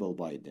punishable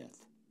by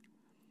death.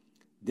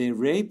 The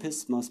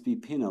rapist must be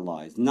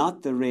penalized,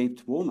 not the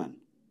raped woman.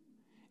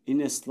 In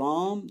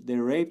Islam,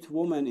 the raped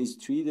woman is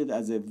treated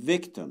as a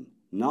victim,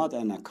 not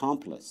an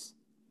accomplice.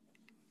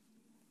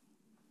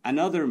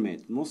 Another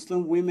myth: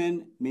 Muslim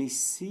women may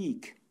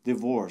seek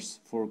divorce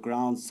for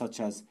grounds such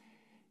as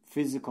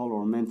physical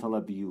or mental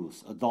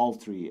abuse,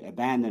 adultery,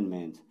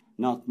 abandonment,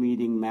 not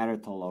meeting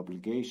marital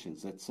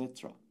obligations,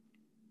 etc.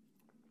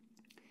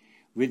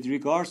 With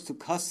regards to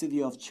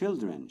custody of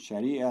children,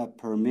 Sharia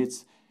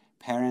permits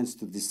parents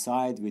to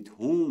decide with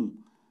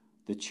whom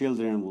the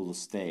children will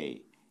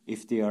stay.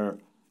 If they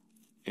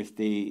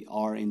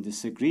are in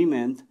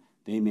disagreement,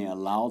 they may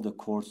allow the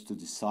courts to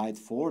decide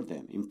for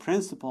them. In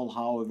principle,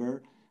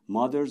 however,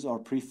 mothers are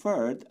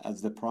preferred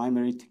as the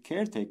primary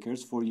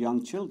caretakers for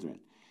young children,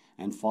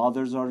 and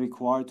fathers are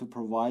required to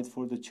provide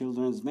for the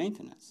children's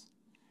maintenance.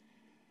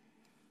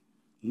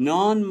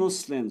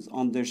 Non-Muslims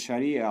under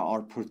Sharia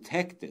are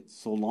protected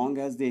so long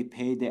as they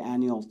pay the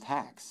annual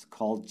tax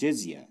called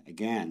jizya,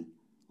 again,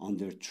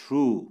 under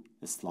true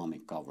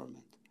Islamic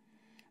government.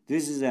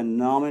 This is a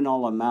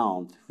nominal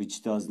amount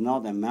which does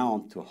not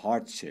amount to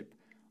hardship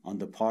on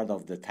the part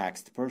of the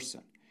taxed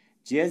person.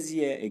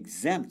 Jizya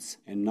exempts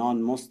a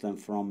non-Muslim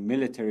from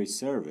military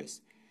service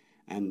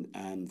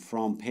and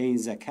from paying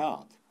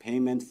zakat,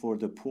 payment for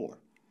the poor,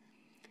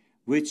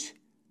 which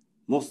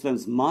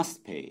Muslims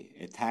must pay,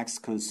 a tax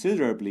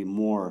considerably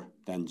more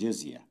than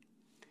jizya.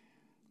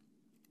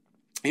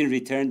 In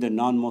return, the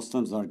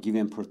non-Muslims are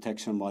given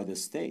protection by the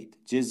state.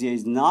 Jizya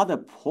is not a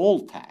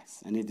poll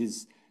tax, and it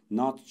is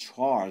not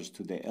charged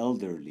to the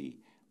elderly,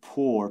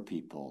 poor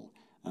people,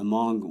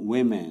 among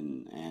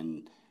women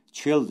and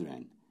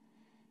children.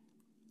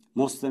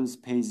 Muslims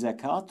pay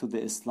zakat to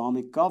the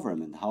Islamic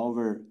government.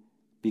 However,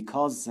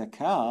 because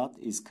zakat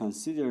is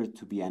considered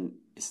to be an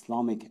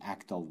Islamic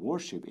act of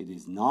worship, it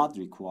is not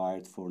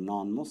required for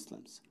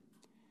non-Muslims.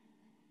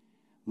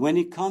 When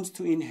it comes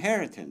to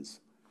inheritance,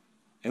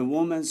 A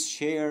woman's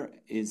share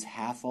is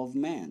half of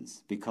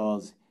man's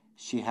because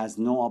she has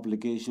no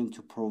obligation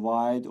to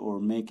provide or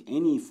make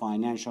any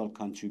financial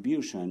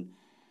contribution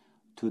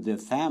to the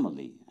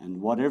family,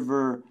 and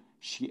whatever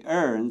she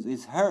earns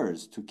is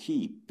hers to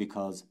keep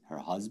because her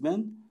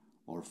husband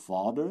or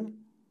father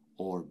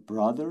or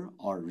brother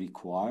are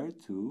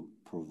required to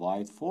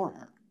provide for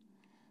her.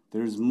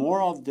 There's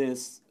more of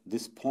this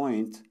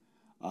point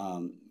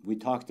we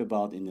talked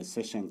about in a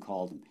session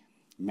called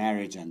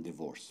Marriage and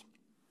Divorce.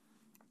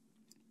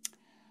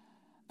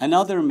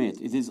 Another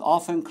myth, it is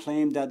often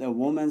claimed that a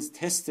woman's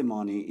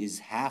testimony is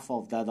half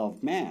of that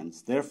of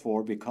man's.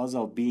 Therefore, because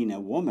of being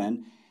a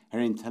woman, her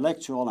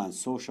intellectual and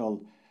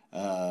social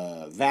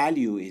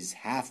value is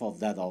half of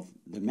that of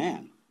the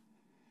man.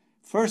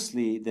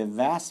 Firstly, the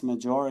vast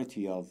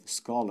majority of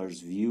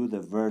scholars view the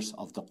verse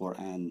of the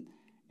Quran,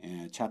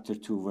 chapter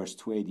 2, verse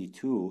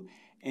 282,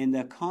 in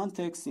the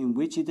context in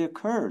which it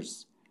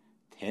occurs.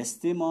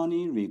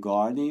 Testimony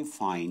regarding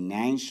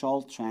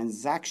financial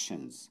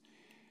transactions,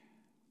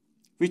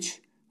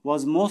 which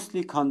was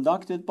mostly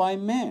conducted by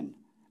men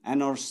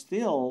and are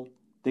still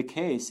the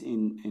case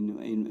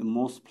in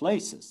most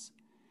places.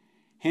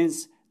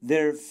 Hence,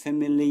 their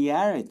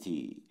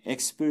familiarity,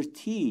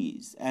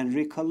 expertise, and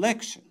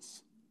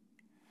recollections.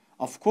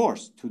 Of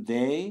course,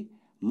 today,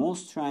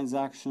 most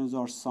transactions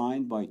are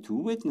signed by two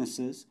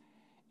witnesses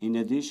in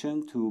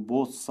addition to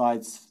both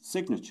sides'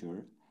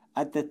 signature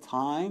at the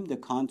time the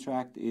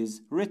contract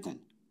is written.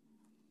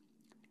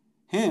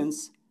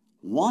 Hence,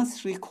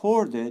 once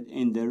recorded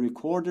in the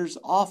recorder's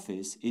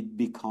office, it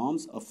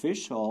becomes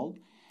official,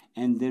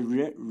 and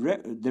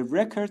the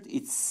record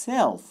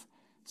itself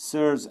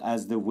serves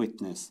as the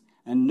witness,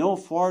 and no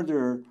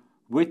further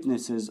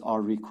witnesses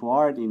are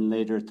required in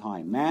later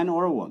time, man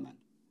or woman.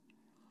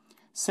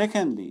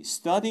 Secondly,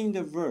 studying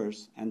the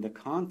verse and the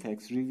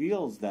context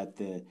reveals that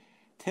the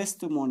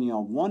testimony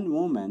of one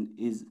woman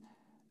is,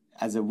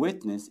 as a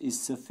witness, is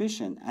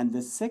sufficient, and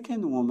the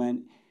second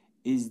woman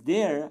is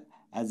there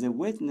as a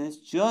witness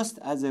just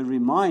as a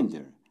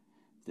reminder.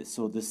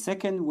 So the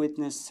second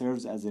witness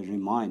serves as a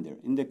reminder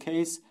in the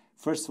case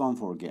first one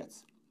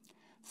forgets.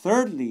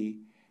 Thirdly,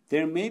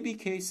 there may be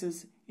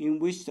cases in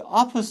which the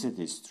opposite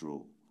is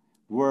true,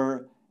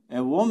 where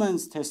a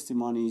woman's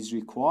testimony is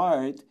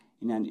required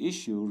in an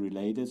issue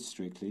related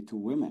strictly to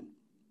women.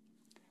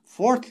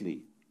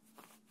 Fourthly,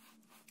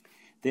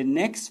 the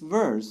next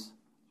verse,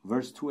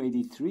 verse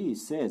 283,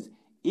 says,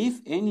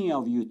 "If any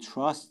of you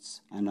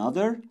trusts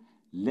another,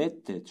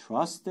 let the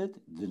trusted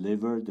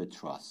deliver the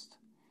trust,"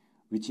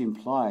 which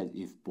implies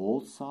if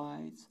both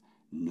sides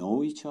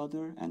know each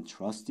other and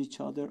trust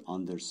each other,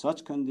 under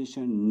such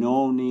condition,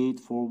 no need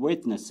for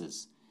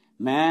witnesses,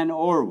 man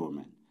or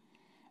woman,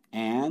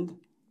 and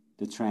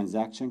the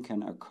transaction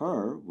can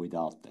occur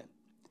without them.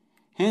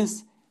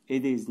 Hence,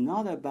 it is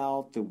not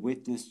about the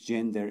witness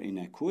gender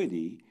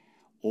inequity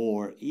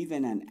or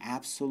even an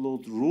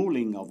absolute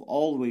ruling of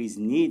always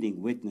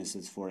needing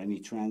witnesses for any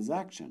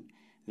transaction.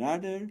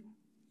 Rather,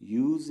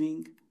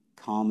 using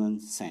common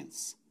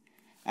sense.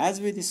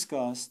 As we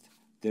discussed,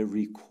 the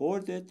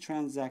recorded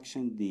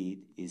transaction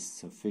deed is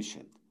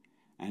sufficient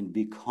and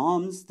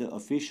becomes the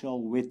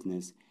official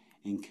witness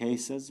in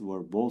cases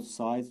where both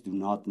sides do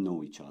not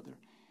know each other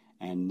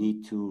and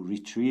need to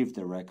retrieve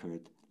the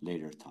record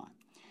later time.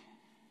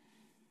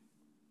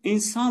 In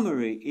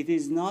summary, it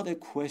is not a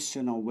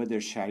question of whether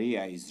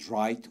Shari'ah is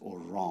right or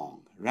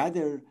wrong.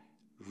 Rather,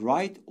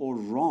 right or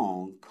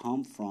wrong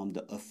come from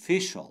the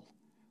official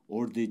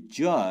or the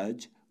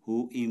judge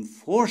who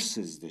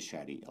enforces the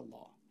Shari'ah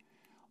law,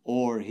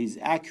 or his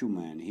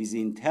acumen, his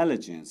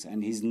intelligence,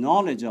 and his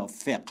knowledge of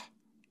fiqh.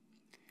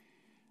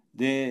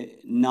 The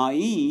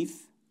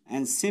naive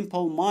and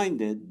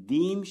simple-minded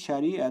deem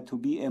Shari'ah to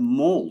be a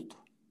mold,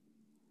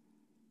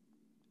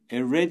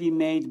 a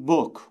ready-made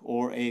book,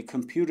 or a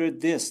computer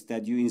disk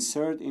that you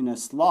insert in a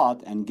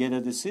slot and get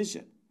a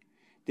decision.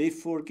 They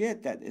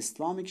forget that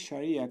Islamic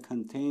Shari'ah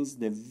contains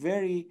the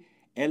very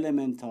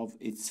element of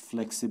its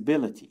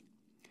flexibility.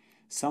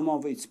 Some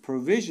of its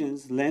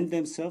provisions lend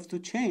themselves to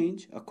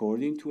change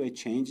according to a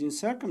change in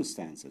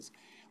circumstances,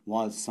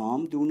 while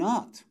some do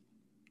not.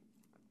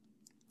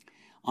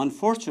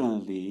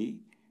 Unfortunately,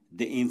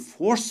 the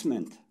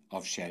enforcement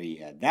of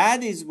Shari'ah,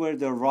 that is where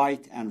the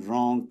right and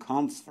wrong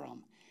comes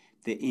from.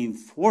 The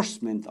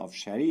enforcement of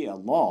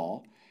Shari'ah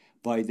law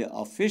by the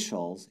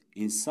officials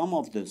in some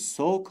of the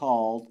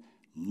so-called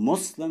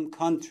Muslim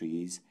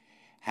countries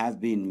have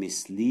been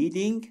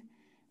misleading,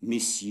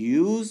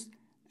 misused,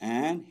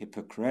 and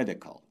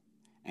hypocritical,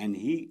 and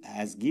he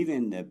has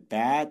given a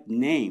bad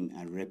name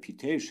and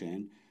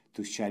reputation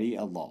to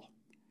Shari'ah law.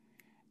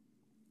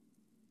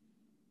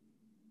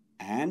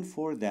 And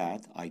for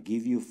that, I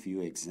give you a few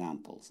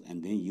examples,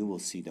 and then you will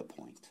see the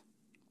point.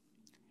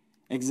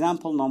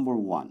 Example number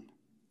 1.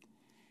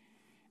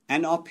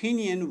 An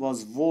opinion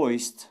was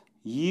voiced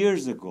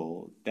years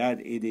ago that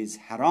it is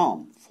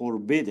haram,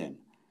 forbidden,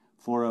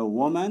 for a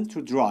woman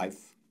to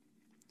drive.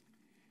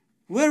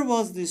 Where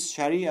was this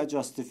Shari'ah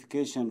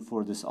justification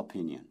for this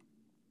opinion?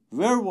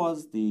 Where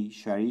was the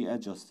Shari'ah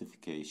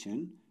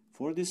justification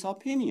for this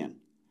opinion.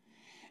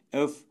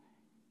 If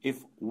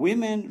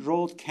women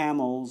rode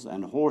camels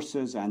and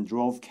horses and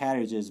drove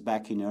carriages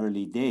back in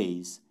early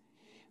days,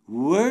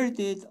 where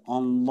did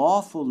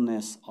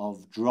unlawfulness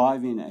of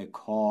driving a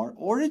car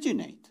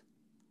originate?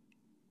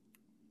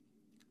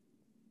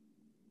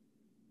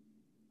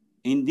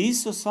 In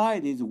these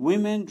societies,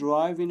 women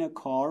driving a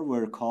car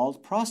were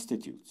called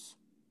prostitutes.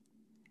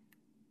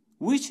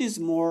 Which is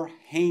more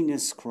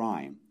heinous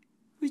crime?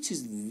 Which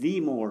is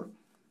the more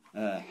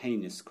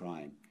heinous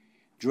crime?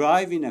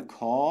 Driving a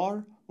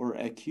car or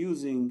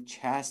accusing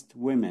chaste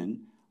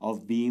women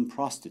of being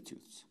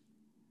prostitutes?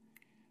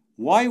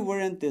 Why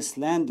weren't the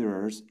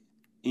slanderers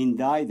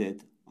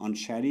indicted on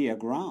Shari'ah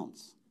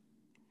grounds?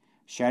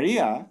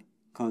 Shari'ah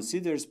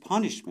considers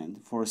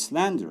punishment for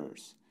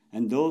slanderers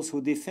and those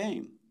who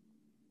defame.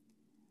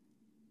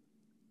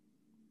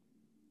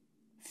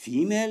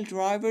 Female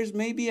drivers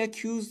may be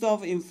accused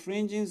of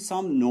infringing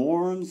some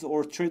norms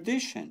or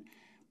tradition,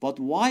 but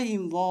why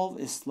involve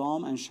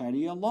Islam and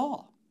Sharia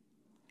law?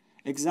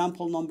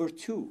 Example number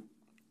 2.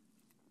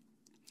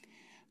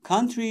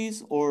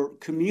 Countries or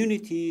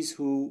communities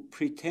who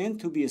pretend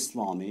to be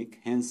Islamic,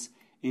 hence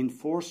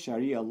enforce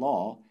Sharia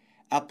law,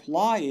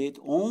 apply it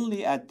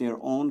only at their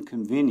own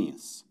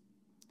convenience.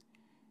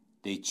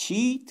 They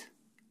cheat,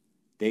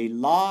 they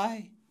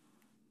lie,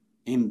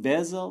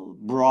 embezzle,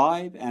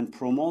 bribe, and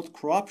promote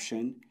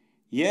corruption,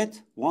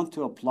 yet want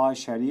to apply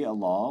Sharia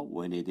law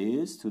when it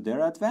is to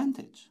their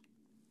advantage.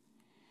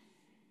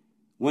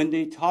 When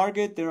they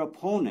target their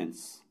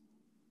opponents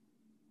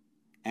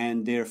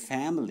and their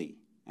family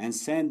and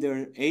send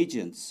their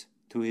agents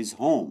to his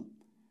home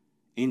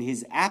in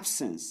his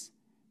absence,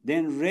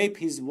 then rape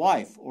his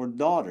wife or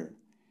daughter,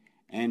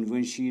 and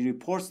when she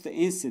reports the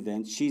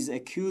incident, she's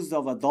accused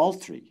of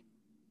adultery,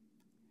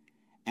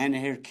 and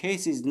her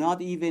case is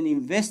not even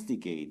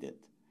investigated,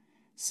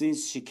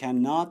 since she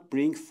cannot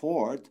bring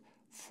forth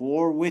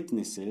 4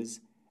 witnesses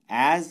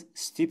as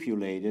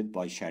stipulated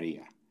by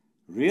Sharia.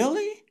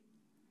 Really?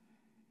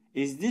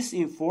 Is this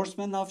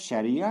enforcement of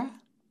Sharia?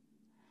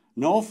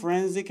 No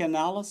forensic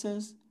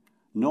analysis?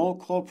 No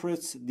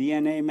culprits'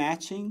 DNA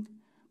matching?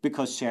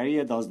 Because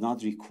Sharia does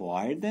not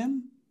require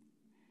them?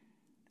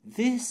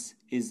 This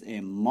is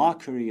a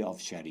mockery of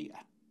Sharia.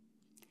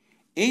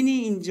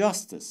 Any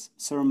injustice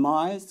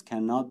surmised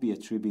cannot be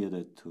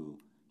attributed to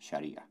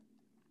Sharia.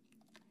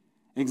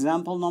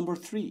 Example number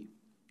 3.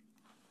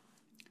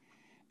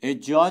 A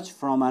judge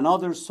from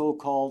another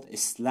so-called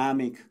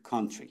Islamic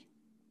country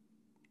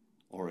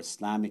or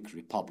Islamic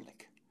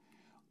republic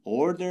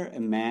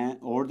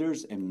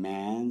orders a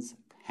man's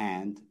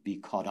hand be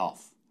cut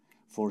off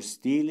for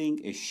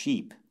stealing a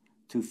sheep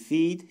to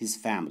feed his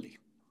family.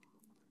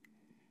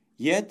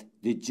 Yet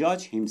the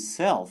judge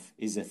himself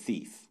is a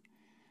thief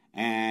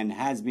and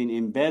has been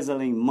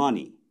embezzling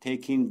money,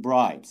 taking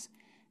bribes,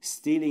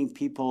 stealing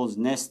people's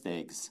nest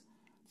eggs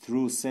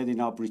through setting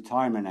up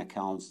retirement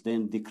accounts,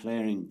 then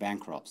declaring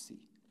bankruptcy.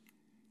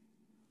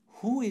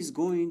 Who is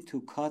going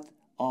to cut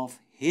off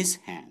his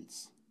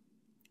hands?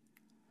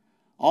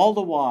 All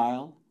the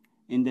while,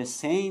 in the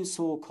same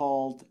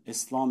so-called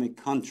Islamic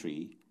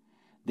country,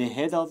 the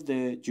head of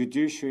the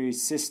judiciary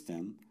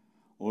system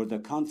or the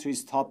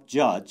country's top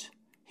judge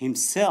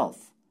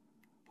himself,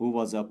 who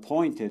was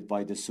appointed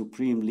by the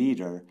supreme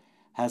leader,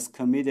 has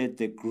committed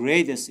the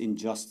greatest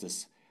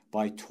injustice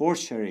by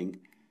torturing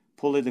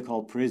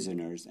political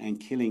prisoners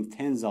and killing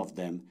tens of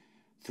them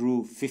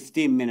through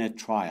 15-minute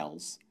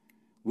trials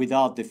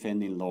without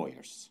defending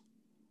lawyers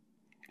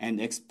and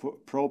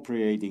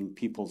expropriating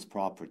people's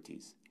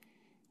properties.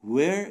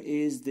 Where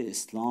is the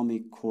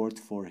Islamic court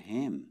for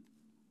him?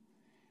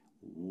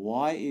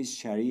 Why is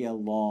Sharia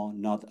law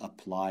not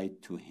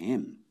applied to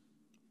him?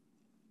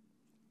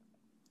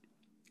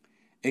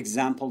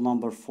 Example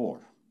number 4.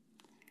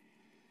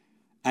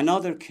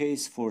 Another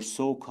case for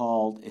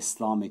so-called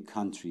Islamic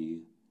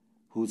country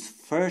whose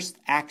first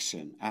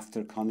action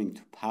after coming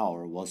to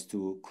power was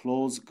to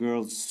close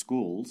girls'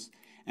 schools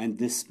and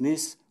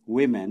dismiss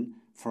women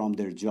from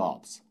their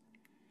jobs,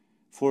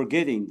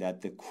 forgetting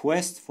that the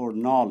quest for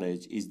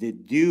knowledge is the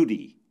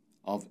duty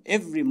of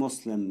every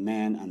Muslim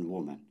man and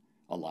woman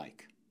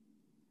alike.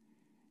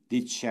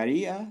 Did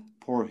Sharia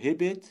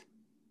prohibit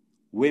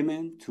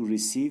women to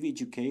receive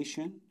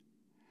education,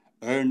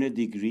 earn a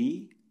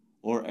degree,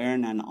 or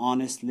earn an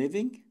honest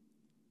living?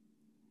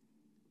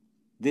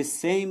 The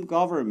same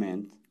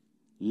government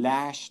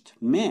lashed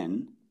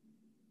men,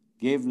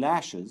 gave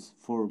lashes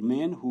for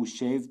men who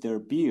shaved their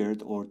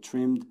beard or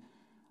trimmed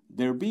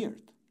their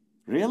beard.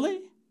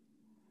 Really?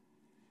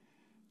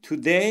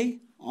 Today,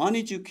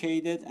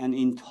 uneducated and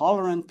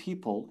intolerant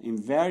people in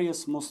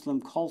various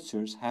Muslim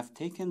cultures have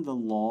taken the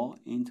law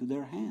into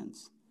their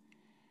hands,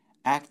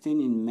 acting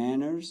in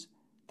manners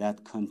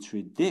that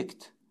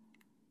contradict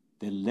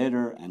the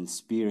letter and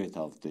spirit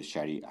of the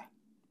Shari'ah.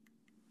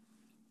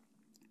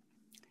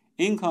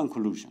 In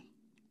conclusion,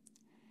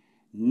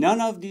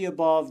 none of the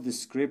above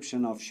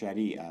description of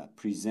Shari'ah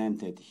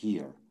presented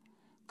here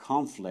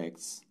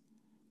conflicts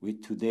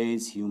with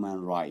today's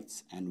human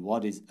rights and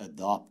what is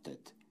adopted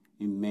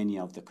in many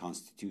of the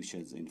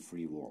constitutions in the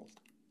free world.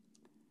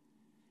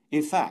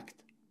 In fact,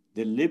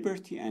 the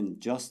liberty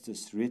and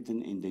justice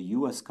written in the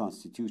U.S.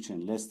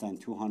 Constitution less than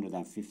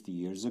 250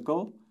 years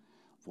ago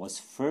was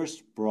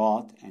first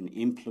brought and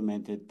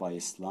implemented by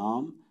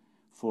Islam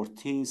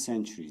 14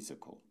 centuries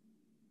ago.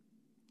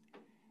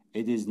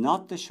 It is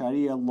not the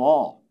Sharia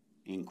law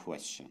in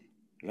question,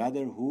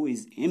 rather who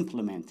is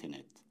implementing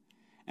it,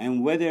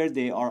 and whether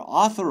they are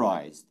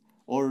authorized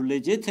or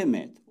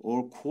legitimate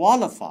or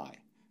qualify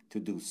to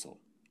do so.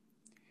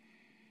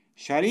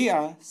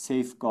 Sharia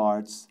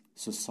safeguards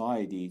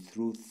society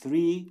through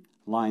 3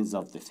 lines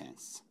of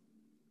defense: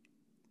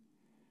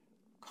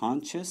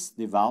 conscious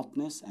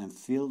devoutness and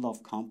field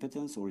of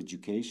competence or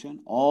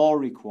education, all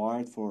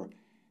required for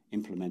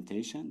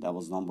implementation. That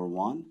was number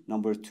 1.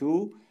 Number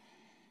 2,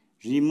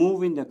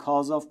 removing the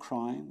cause of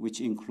crime, which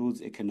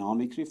includes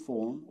economic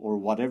reform or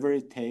whatever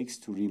it takes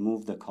to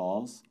remove the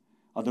cause.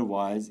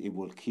 Otherwise, it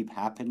will keep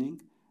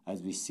happening,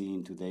 as we see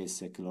in today's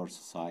secular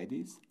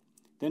societies.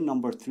 Then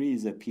number 3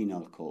 is a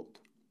penal code.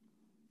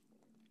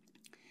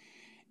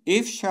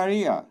 If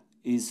Sharia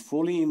is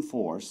fully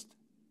enforced,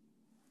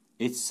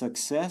 its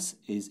success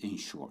is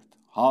ensured.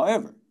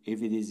 However,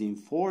 if it is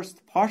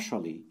enforced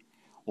partially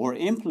or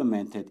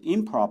implemented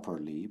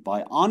improperly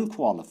by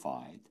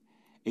unqualified,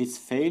 its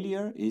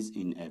failure is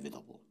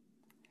inevitable.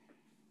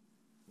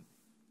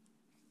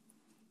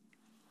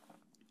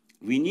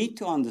 We need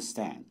to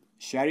understand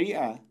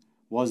Shari'ah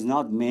was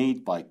not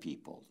made by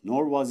people,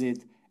 nor was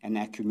it an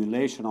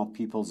accumulation of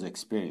people's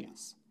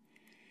experience.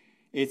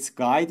 Its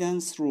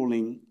guidance,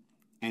 ruling,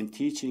 and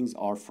teachings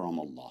are from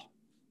Allah,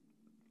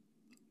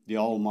 the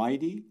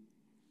Almighty,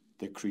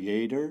 the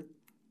Creator,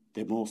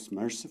 the most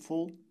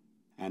merciful,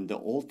 and the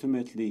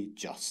ultimately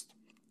just.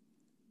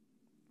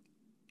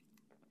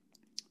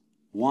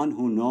 One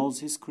who knows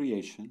His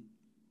creation,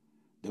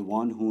 the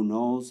one who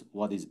knows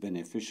what is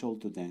beneficial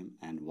to them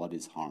and what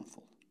is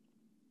harmful.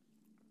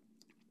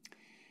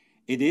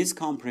 It is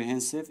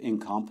comprehensive,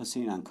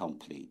 encompassing, and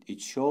complete.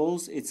 It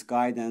shows its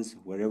guidance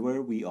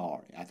wherever we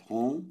are, at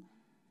home,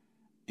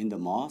 in the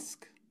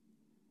mosque,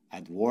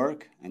 at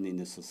work, and in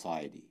the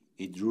society.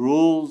 It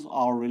rules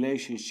our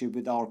relationship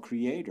with our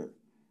Creator,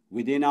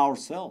 within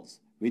ourselves,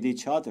 with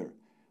each other,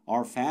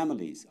 our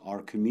families,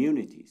 our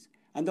communities,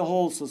 and the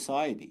whole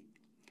society.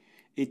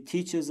 It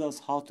teaches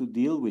us how to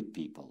deal with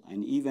people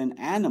and even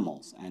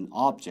animals and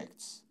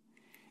objects.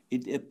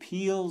 It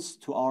appeals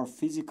to our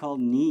physical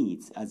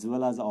needs as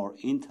well as our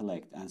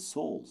intellect and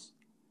souls.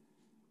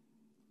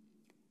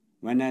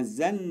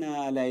 وَنَزَّلْنَا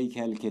عَلَيْكَ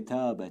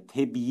الْكِتَابَ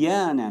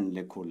تِبْيَانًا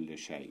لِكُلِّ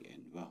شَيْءٍ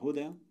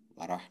وَهُدًى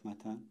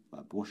وَرَحْمَةً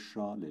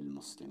وَبُشْرَى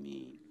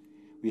لِلْمُسْلِمِينَ.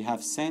 We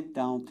have sent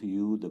down to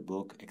you the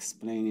book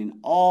explaining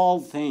all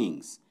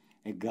things,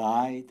 a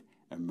guide,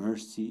 a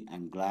mercy,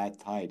 and glad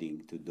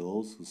tidings to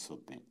those who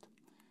submit.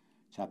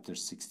 Chapter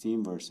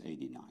 16, verse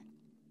 89.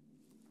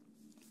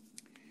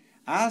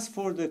 As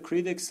for the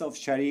critics of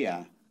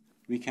Sharia,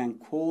 we can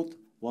quote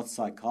what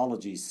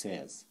psychology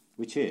says,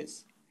 which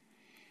is,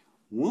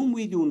 when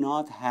we do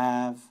not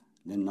have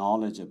the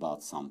knowledge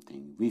about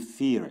something, we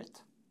fear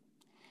it.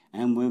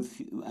 And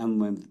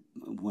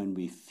when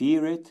we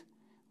fear it,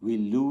 we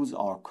lose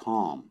our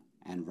calm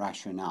and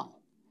rationale.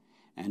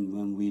 And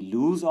when we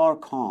lose our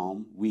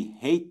calm, we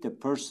hate the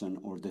person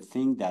or the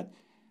thing that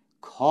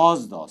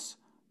caused us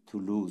to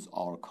lose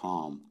our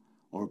calm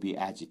or be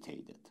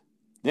agitated.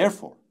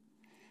 Therefore,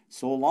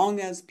 so long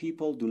as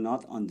people do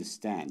not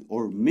understand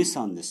or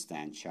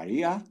misunderstand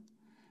Sharia,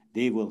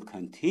 they will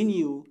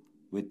continue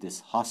with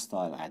this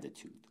hostile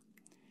attitude.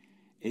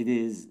 It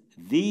is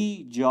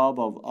the job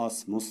of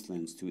us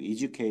Muslims to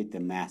educate the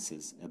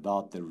masses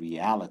about the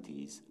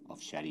realities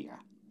of Sharia.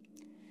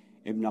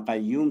 Ibn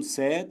Qayyum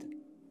said,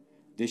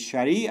 the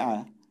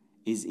Sharia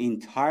is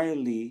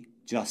entirely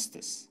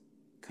justice,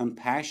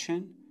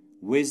 compassion,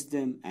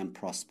 wisdom, and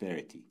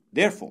prosperity.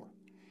 Therefore,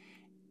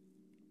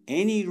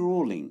 any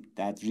ruling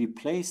that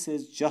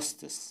replaces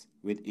justice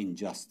with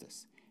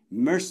injustice,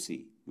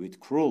 mercy with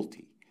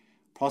cruelty,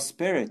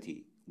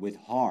 prosperity with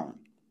harm,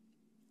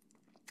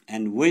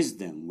 and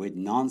wisdom with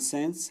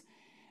nonsense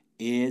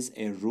is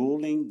a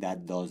ruling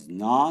that does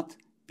not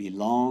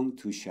belong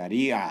to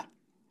Sharia,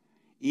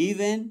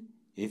 even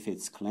if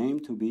it's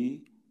claimed to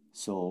be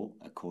so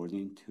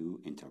according to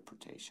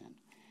interpretation.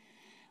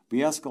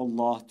 We ask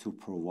Allah to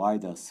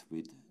provide us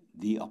with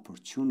the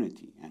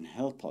opportunity and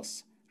help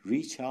us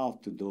reach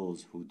out to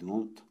those who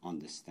don't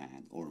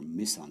understand or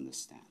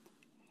misunderstand.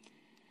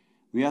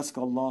 We ask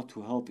Allah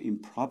to help in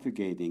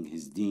propagating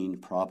His deen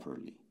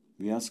properly.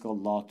 We ask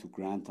Allah to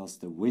grant us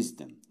the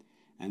wisdom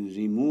and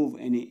remove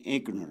any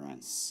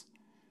ignorance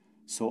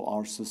so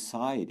our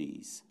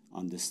societies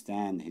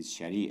understand His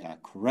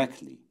Shari'ah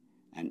correctly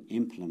and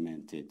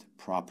implement it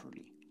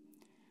properly.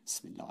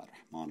 Bismillah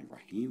ar-Rahman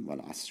ar-Rahim. Wal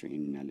asri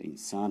innal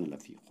insana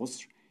lafi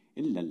khusr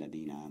illa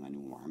alladhina amanu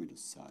wa amilu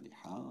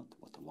s-salihat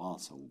wa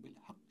tawasaw bil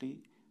haqqi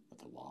wa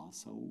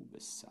tawasaw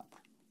bis sabr.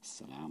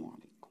 Assalamu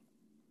alaikum.